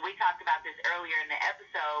we talked about this earlier in the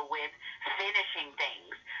episode with finishing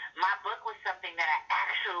things. My book was something that I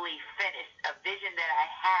actually finished, a vision that I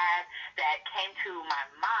had that came to my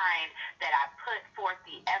mind, that I put forth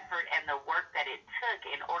the effort and the work that it took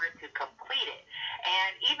in order to complete it.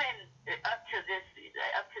 And even up to this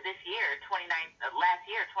year, last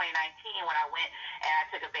year, 2019, when I went and I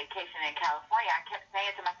took a vacation in California, I kept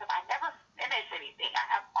saying to myself, I never finish anything. I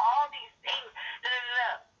have all these things,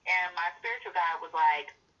 and my spiritual guide was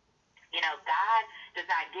like, God does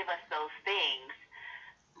not give us those things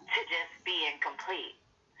to just be incomplete.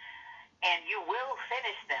 And you will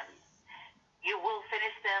finish them. You will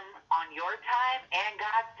finish them on your time, and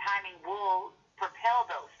God's timing will propel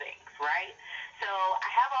those things, right? So I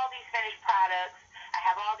have all these finished products. I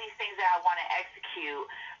have all these things that I want to execute,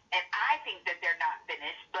 and I think that they're not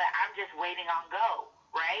finished, but I'm just waiting on go,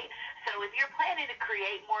 right? So if you're planning to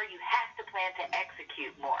create more, you have to plan to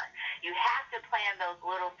execute more. You have to plan those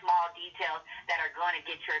little small details that are going to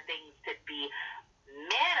get your things to be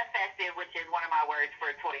manifested, which is one of my words for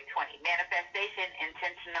 2020. Manifestation,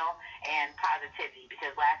 intentional, and positivity.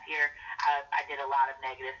 Because last year I did a lot of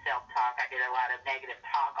negative self-talk. I did a lot of negative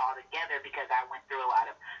talk altogether because I went through a lot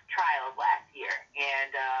of trials last year.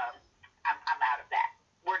 And I'm out of that.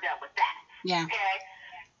 We're done with that. Yeah. Okay?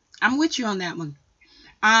 I'm with you on that one.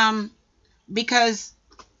 because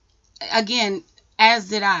again, as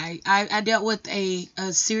did I dealt with a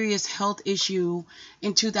serious health issue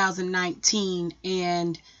in 2019,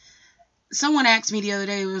 and someone asked me the other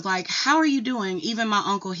day, was like, how are you doing? Even my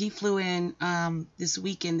uncle, he flew in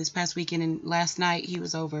this past weekend, and last night he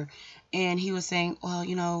was over, and he was saying, well,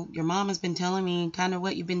 your mom has been telling me kind of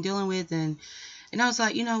what you've been dealing with, and I was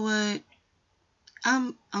like, you know what,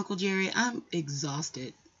 Uncle Jerry, I'm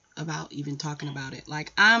exhausted about even talking about it.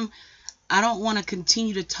 Like, I don't want to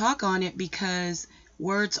continue to talk on it because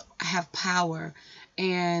words have power,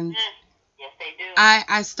 and Yes, they do.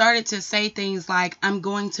 I started to say things like, I'm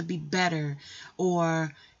going to be better,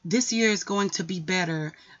 or this year is going to be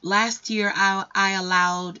better. Last year, I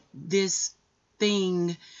allowed this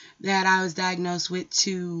thing that I was diagnosed with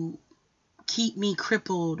to keep me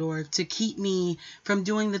crippled, or to keep me from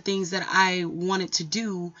doing the things that I wanted to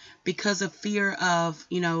do because of fear of,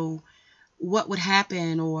 what would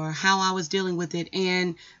happen or how I was dealing with it.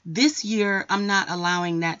 And this year, I'm not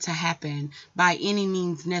allowing that to happen by any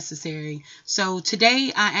means necessary. So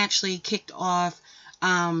today, I actually kicked off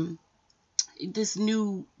this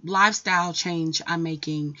new lifestyle change I'm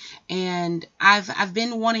making, and I've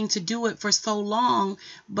been wanting to do it for so long,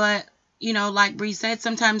 but like Bree said,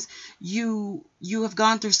 sometimes you have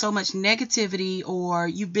gone through so much negativity, or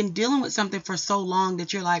you've been dealing with something for so long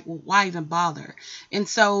that you're like, well, why even bother? And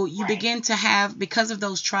so you begin to have, because of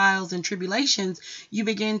those trials and tribulations, you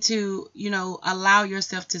begin to, allow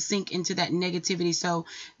yourself to sink into that negativity. So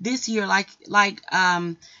this year, like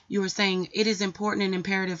you were saying, it is important and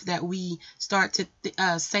imperative that we start to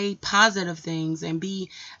say positive things and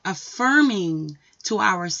be affirming to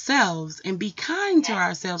ourselves and be kind to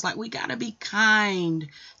ourselves. Like, we gotta be kind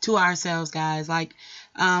to ourselves, guys. Like,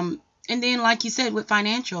 and then, like you said, with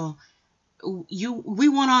financial, we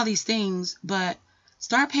want all these things, but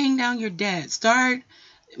start paying down your debt. Start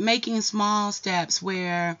making small steps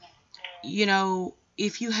where,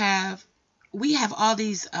 if we have all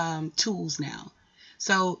these tools now.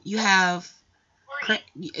 So you have,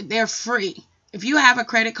 they're free. If you have a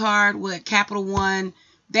credit card with Capital One,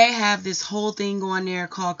 they have this whole thing going there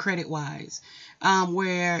called CreditWise,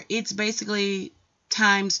 where it's basically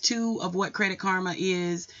times 2 of what Credit Karma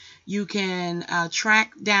is. You can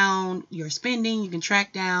track down your spending. You can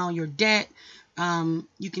track down your debt.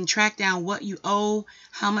 You can track down what you owe,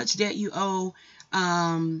 how much debt you owe.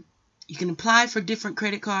 You can apply for different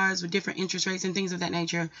credit cards with different interest rates and things of that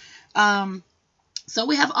nature. So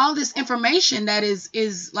we have all this information that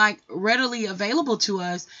is like readily available to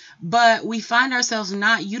us, but we find ourselves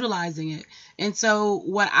not utilizing it. And so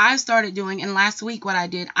what I started doing, and last week what I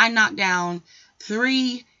did, I knocked down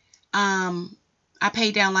I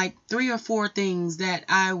paid down like 3 or 4 things that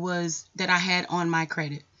I had on my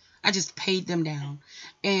credit. I just paid them down.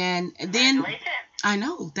 And then, I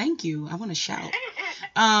know, thank you. I want to shout.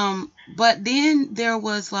 But then there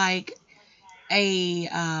was like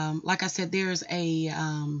like I said, there's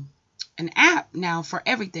an app now for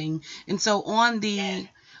everything. And so on the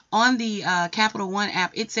Capital One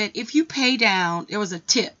app, it said, if you pay down, there was a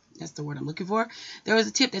tip. That's the word I'm looking for. There was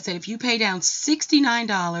a tip that said, if you pay down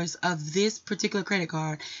 $69 of this particular credit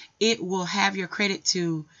card, it will have your credit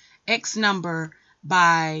to X number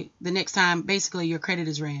by the next time basically your credit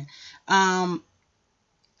is ran.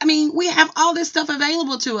 I mean, we have all this stuff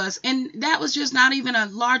available to us, and that was just not even a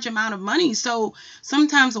large amount of money. So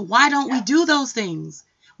sometimes, why don't we do those things?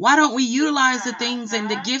 Why don't we utilize the things and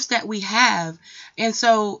the gifts that we have? And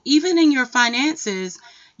so even in your finances,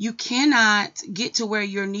 you cannot get to where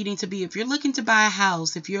you're needing to be. If you're looking to buy a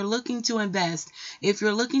house, if you're looking to invest, if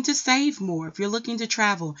you're looking to save more, if you're looking to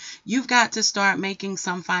travel, you've got to start making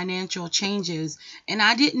some financial changes. And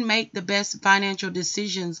I didn't make the best financial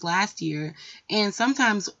decisions last year. And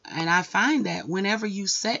sometimes, and I find that whenever you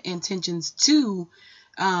set intentions to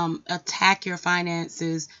attack your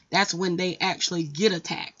finances, that's when they actually get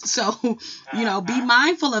attacked. So, be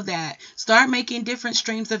mindful of that. Start making different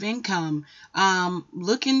streams of income.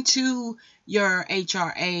 Look into your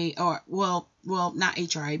HRA, or well, not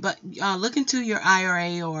HRA, but look into your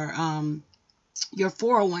IRA or your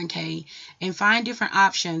 401k and find different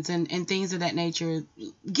options and things of that nature.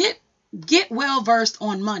 Get well versed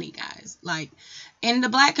on money, guys. Like, in the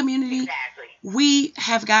Black community, we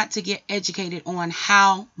have got to get educated on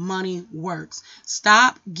how money works.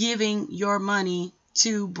 Stop giving your money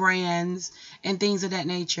to brands and things of that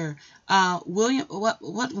nature. Warren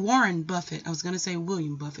Buffett, I was going to say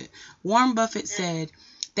William Buffett. Warren Buffett said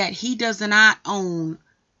that he does not own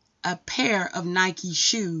a pair of Nike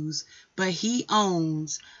shoes, but he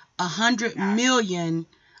owns $100 million,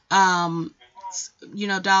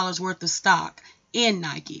 dollars worth of stock in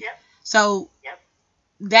Nike. So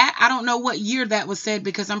that, I don't know what year that was said,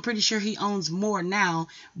 because I'm pretty sure he owns more now,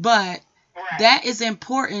 but Right. that is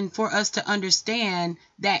important for us to understand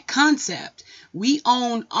that concept. We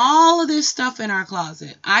own all of this stuff in our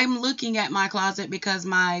closet. I'm looking at my closet because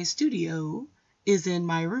my studio is in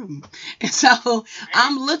my room. And so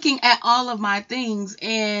I'm looking at all of my things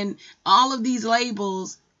and all of these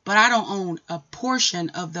labels, but I don't own a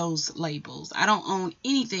portion of those labels. I don't own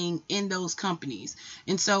anything in those companies.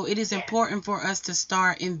 And so it is important for us to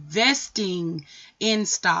start investing in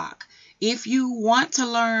stock. If you want to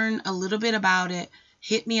learn a little bit about it,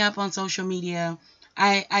 hit me up on social media.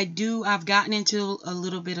 I've gotten into a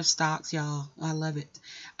little bit of stocks, y'all. I love it.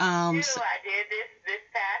 I did this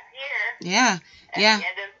past year. Yeah. At the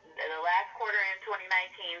end of the last quarter in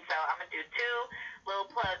 2019. So I'm gonna do 2 little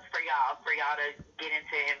plugs for y'all to get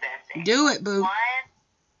into investing. Do it, boo. One,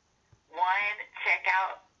 check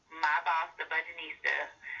out my boss, the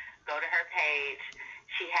Budgetnista. Go to her page.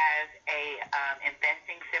 She has a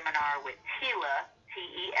investing seminar with Tela,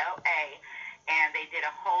 T-E-L-A, and they did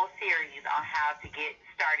a whole series on how to get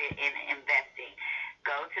started in investing.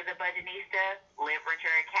 Go to the Budgetnista, Live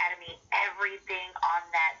Richer Academy. Everything on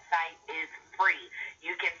that site is free.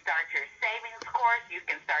 You can start your savings course. You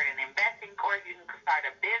can start an investing course. You can start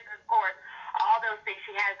a business course. All those things.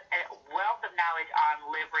 She has a wealth of knowledge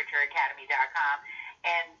on LiveRicherAcademy.com.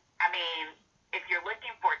 And, I mean, if you're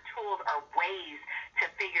looking for tools or ways to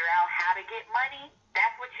figure out how to get money,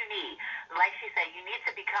 that's what you need. Like she said, you need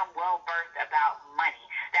to become well-versed about money.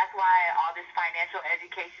 That's why all this financial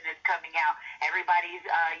education is coming out. Everybody's,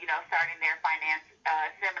 starting their finance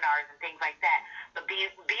seminars and things like that. But be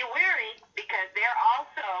wary, because there are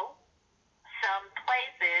also some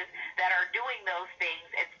places that are doing those things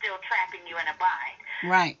and still trapping you in a bind.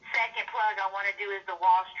 Right. Second plug I want to do is the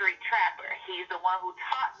Wall Street Trapper. He's the one who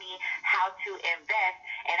taught me how to invest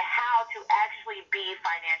and how to actually be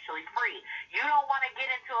financially free. You don't want to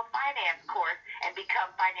get into a finance course and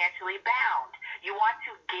become financially bound. You want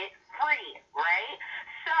to get free, right?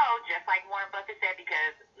 So, just like Warren Buffett said,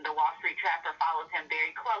 because the Wall Street Trapper follows him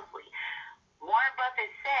very closely, Warren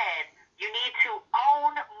Buffett said, you need to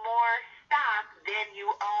own more stock than you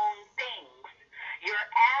own things. Your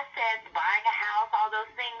assets, buying a house, all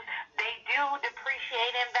those things, they do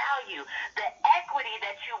depreciate in value. The equity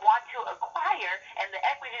that you want to acquire, and the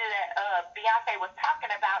equity that Beyonce was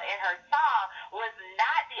talking about in her song, was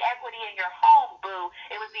not the equity in your home, boo.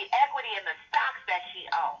 It was the equity in the stocks that she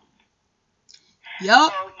owned.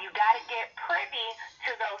 Yup. So you got to get privy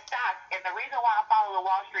to those stocks. And the reason why I follow the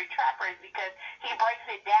Wall Street Trapper is because he breaks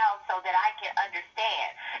it down so that I can understand.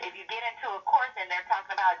 If you get into a course and they're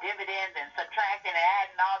talking about dividends and subtracting and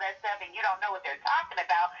adding all that stuff and you don't know what they're talking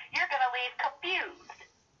about, you're going to leave confused.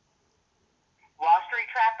 Wall Street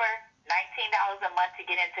Trapper, $19 a month to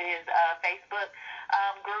get into his Facebook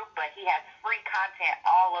group, but he has free content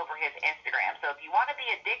all over his Instagram. So if you want to be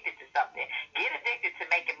addicted to something, get addicted to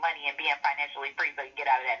making money and being financially free so you can get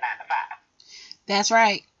out of that 9 to 5. That's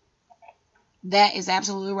right. That is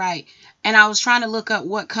absolutely right. And I was trying to look up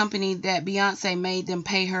what company that Beyonce made them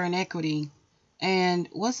pay her in equity. And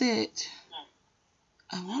was it,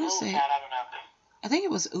 I want to say, I don't know. I think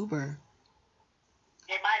it was Uber.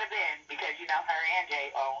 It might have been, because, her and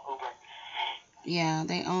Jay own Uber. Yeah,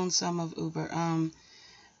 they own some of Uber.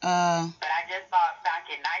 But I just bought stock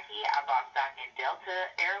in Nike, I bought stock in Delta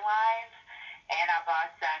Airlines, and I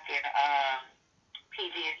bought stock in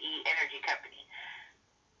PG&E Energy Company.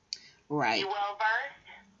 Right. You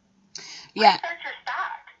well-versed? Yeah. Research your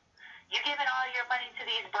stock. You giving all your money to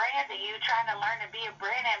these brands and you trying to learn to be a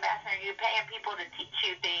brand ambassador and you're paying people to teach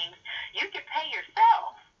you things, you can pay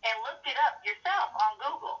yourself and look it up yourself on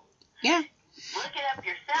Google. Yeah. Look it up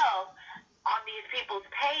yourself on these people's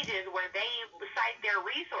pages where they cite their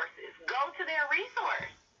resources. Go to their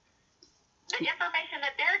resource. The information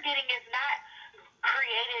that they're getting is not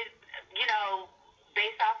created,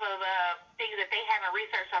 based off of things that they haven't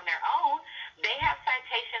researched on their own. They have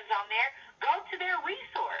citations on there. Go to their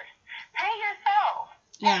resource. Pay yourself.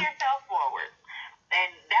 Pay yourself forward. And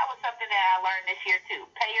that was something that I learned this year too.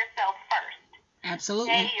 Pay yourself first.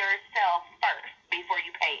 Absolutely. Pay yourself first before you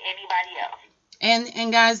pay anybody else.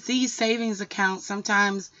 And guys, these savings accounts,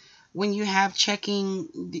 sometimes when you have checking,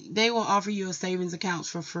 they will offer you a savings account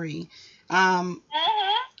for free. I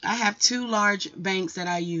have 2 large banks that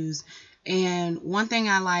I use. And one thing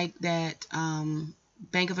I like that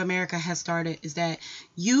Bank of America has started is that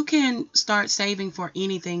you can start saving for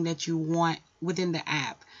anything that you want within the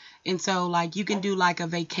app. And so, like, you can do like a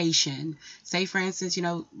vacation. Say, for instance,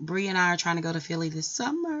 Bree and I are trying to go to Philly this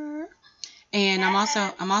summer. And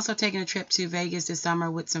I'm also taking a trip to Vegas this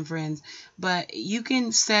summer with some friends. But you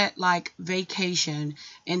can set like vacation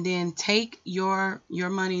and then take your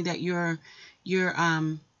money that you're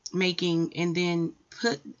making and then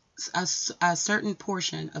put a certain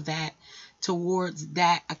portion of that towards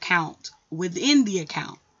that account within the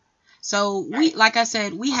account. So like I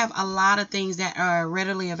said, we have a lot of things that are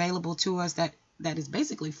readily available to us that is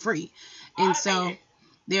basically free. And so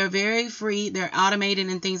they're very free. They're automated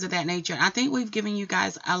and things of that nature. I think we've given you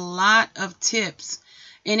guys a lot of tips,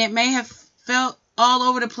 and it may have felt all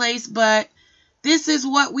over the place, but this is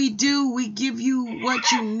what we do. We give you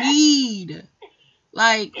what you need.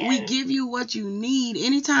 Like, we give you what you need.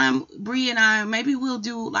 Anytime Bree and I, maybe we'll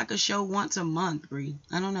do like a show once a month, Bree.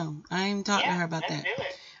 I don't know. I ain't talked to her about that. Do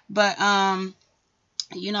it. But,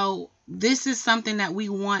 this is something that we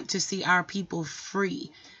want to see our people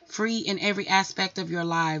free in every aspect of your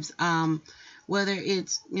lives. Whether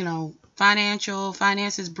it's,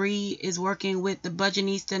 finances. Bree is working with the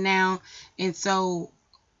Budgetnista now. And so,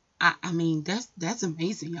 I mean, that's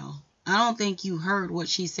amazing, y'all. I don't think you heard what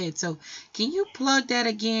she said. So can you plug that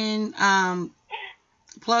again?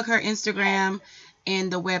 Plug her Instagram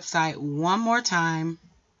and the website one more time.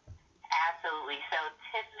 Absolutely. So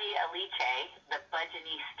Tiffany Aliche, the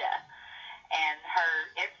Budgetnista, and her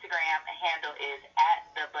Instagram handle is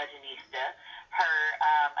 @thebudgetnista. Her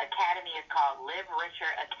academy is called Live Richer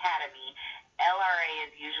Academy. LRA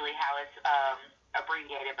is usually how it's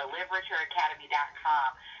abbreviated, but LiveRicherAcademy.com.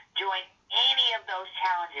 Join any of those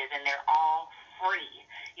challenges, and they're all free.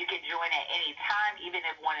 You can join at any time, even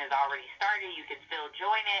if one is already started. You can still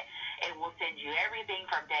join it. It will send you everything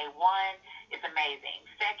from day one. It's amazing.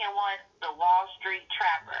 Second one, the Wall Street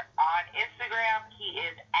Trapper. On Instagram, he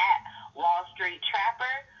is @Wall Street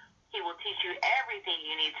Trapper. He will teach you everything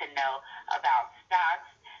you need to know about stocks,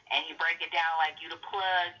 and he break it down like you the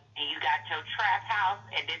plug, and you got your trap house,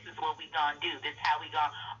 and this is what we gonna do. This is how we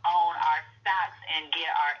gonna own our stocks and get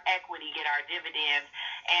our equity, get our dividends.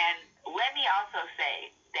 And let me also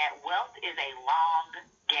say that wealth is a long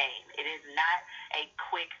game. It is not a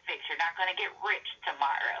quick fix. You're not gonna get rich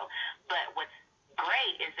tomorrow. But what's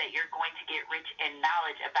great is that you're going to get rich in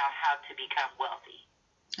knowledge about how to become wealthy.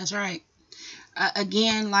 That's right.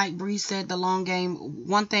 Again, like Bree said, the long game.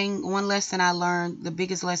 One lesson I learned, the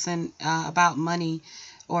biggest lesson about money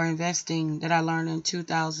or investing that I learned in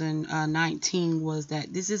 2019 was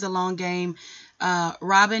that this is a long game.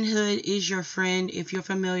 Robinhood is your friend. If you're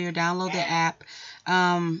familiar, download the app.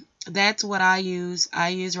 That's what I use. I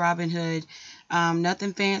use Robinhood.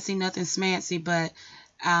 Nothing fancy, nothing smancy, but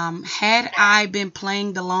had I been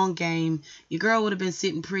playing the long game, your girl would have been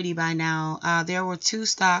sitting pretty by now. There were 2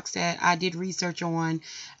 stocks that I did research on.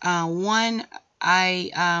 One,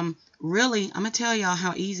 I'm going to tell y'all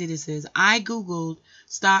how easy this is. I Googled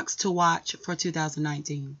stocks to watch for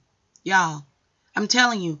 2019. Y'all, I'm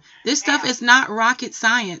telling you, this stuff is not rocket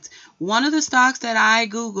science. One of the stocks that I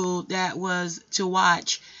Googled that was to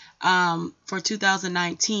watch for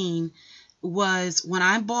 2019 was, when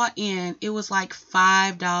I bought in, it was like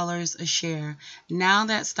 $5 a share. Now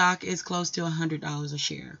that stock is close to $100 a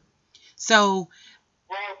share. So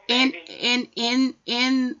in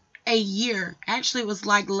a year, actually it was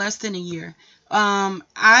like less than a year,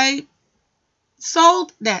 I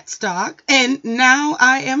sold that stock, and now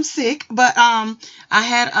I am sick, but I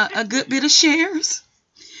had a good bit of shares.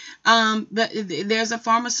 But there's a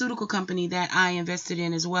pharmaceutical company that I invested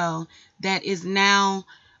in as well that is now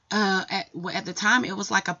at the time it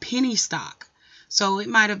was like a penny stock. So it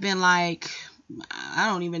might have been like, I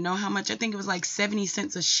don't even know how much. I think it was like 70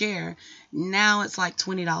 cents a share. Now it's like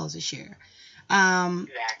 $20 a share. Exactly.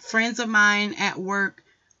 Friends of mine at work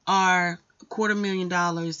are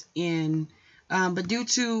 $250,000 in, but due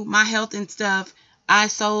to my health and stuff, I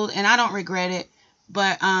sold, and I don't regret it,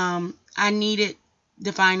 but I needed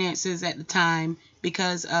the finances at the time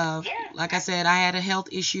because of, like I said, I had a health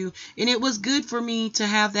issue, and it was good for me to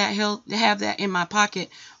have that in my pocket,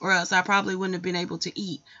 or else I probably wouldn't have been able to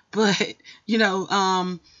eat. But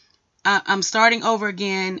I'm starting over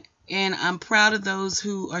again, and I'm proud of those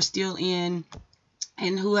who are still in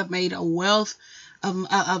and who have made a wealth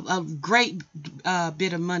of great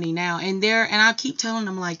bit of money now. And I keep telling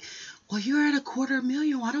them, like, well, you're at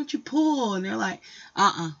 $250,000. Why don't you pull? And they're like,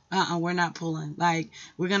 we're not pulling. Like,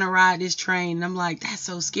 we're going to ride this train. And I'm like, that's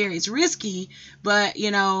so scary. It's risky, but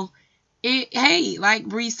hey, like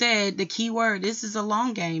Bree said, the key word, this is a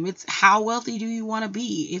long game. It's how wealthy do you want to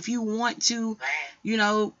be? If you want to,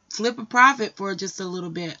 flip a profit for just a little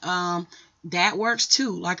bit, that works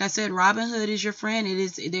too. Like I said, Robinhood is your friend.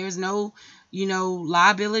 There's no,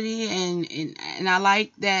 liability, and I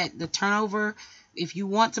like that the turnover If you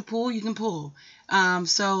want to pull, you can pull.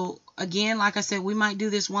 So again, like I said, we might do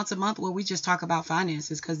this once a month where we just talk about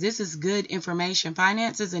finances, because this is good information.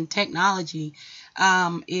 Finances and technology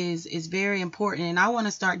is very important, and I want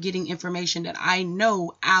to start getting information that I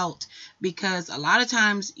know out, because a lot of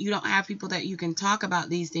times you don't have people that you can talk about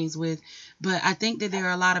these things with. But I think that there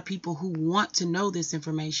are a lot of people who want to know this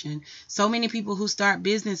information. So many people who start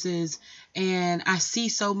businesses, and I see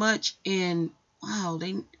so much in, wow,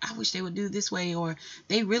 I wish they would do this way, or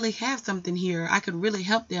they really have something here, I could really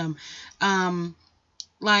help them.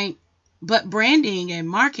 But branding and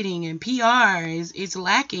marketing and PR is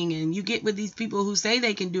lacking, and you get with these people who say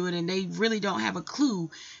they can do it and they really don't have a clue.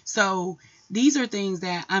 So these are things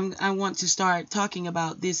that I want to start talking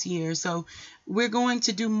about this year. So we're going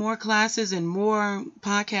to do more classes and more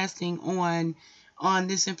podcasting on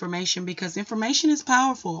this information, because information is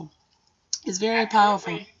powerful. It's very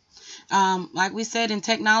powerful. Like we said, in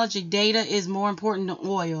technology, data is more important than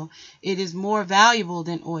oil. It is more valuable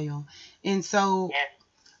than oil. And so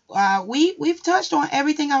we've touched on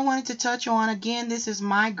everything I wanted to touch on. Again, this is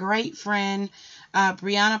my great friend,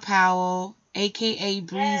 Brianna Powell, a.k.a.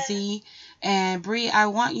 Breezy. And Bree, I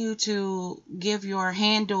want you to give your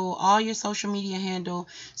handle, all your social media handle,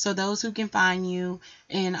 so those who can find you.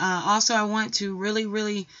 And also I want to really,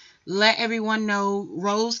 really let everyone know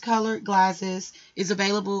Rose-Colored Glasses is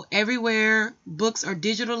available everywhere books are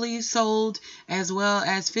digitally sold, as well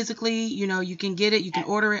as physically. You can get it. You can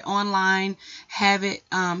order it online, have it.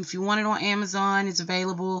 If you want it on Amazon, it's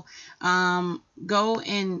available. Go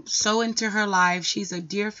and sow into her life. She's a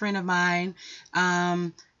dear friend of mine.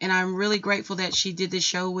 And I'm really grateful that she did this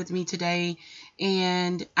show with me today.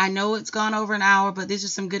 And I know it's gone over an hour, but this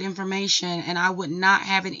is some good information, and I would not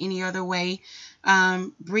have it any other way.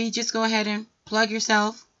 Bree, just go ahead and plug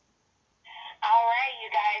yourself. All right, you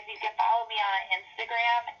guys, you can follow me on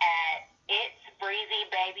Instagram at It's Breezy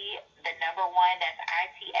Baby, the number 1. That's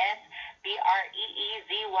ITSBreezyBaby,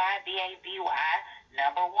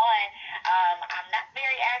 number 1. I'm not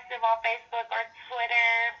very active on Facebook or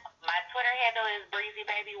Twitter. My Twitter handle is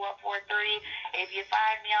BreezyBaby143. If you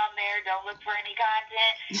find me on there, don't look for any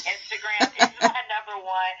content. Instagram is my number 1.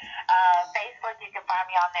 Facebook, you can find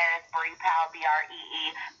me on there as Bree Powell, Bree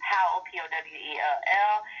Powell, Powell.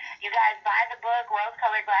 You guys buy the book.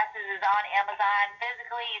 Rose-Colored Glasses is on Amazon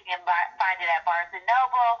physically. You can find it at Barnes &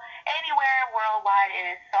 Noble. Anywhere worldwide it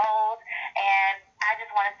is sold. And I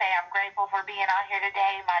just want to say I'm grateful for being on here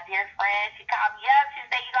today. My dear friend, she called me up. She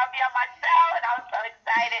said, "You're going to be on my show." And I was so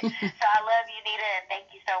excited. So I love you, Nita, and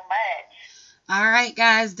thank you so much. All right,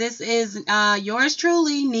 guys, this is yours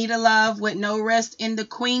truly, Nita Love, with No Rest in the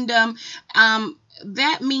Queendom.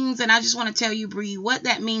 That means, and I just want to tell you, Bree, what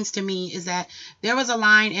that means to me is that there was a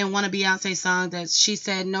line in one of Beyonce's songs that she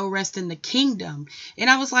said, "No rest in the kingdom." And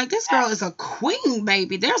I was like, this girl is a queen,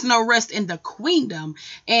 baby. There's no rest in the queendom.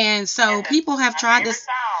 And so people have tried to,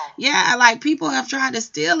 people have tried to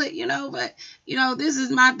steal it, but, this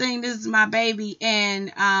is my thing. This is my baby.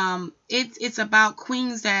 And it's about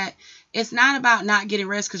queens that, it's not about not getting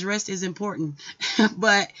rest, because rest is important.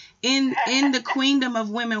 But in the queendom of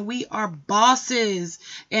women, we are bosses.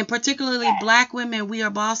 And particularly Black women, we are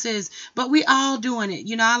bosses. But we all doing it.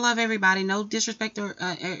 I love everybody. No disrespect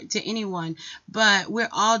to anyone. But we're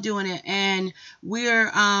all doing it. And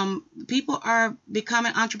people are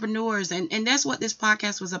becoming entrepreneurs. And that's what this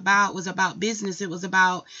podcast was about business. It was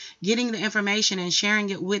about getting the information and sharing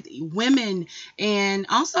it with women. And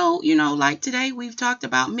also, like today, we've talked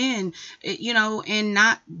about men. And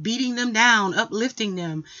not beating them down, uplifting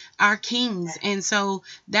them, our kings. And so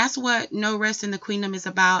that's what No Rest in the Queendom is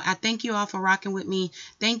about. I thank you all for rocking with me.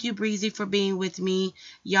 Thank you, Breezy, for being with me.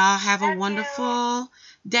 Y'all have a wonderful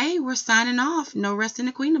day. We're signing off. No Rest in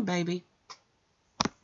the Queendom, baby.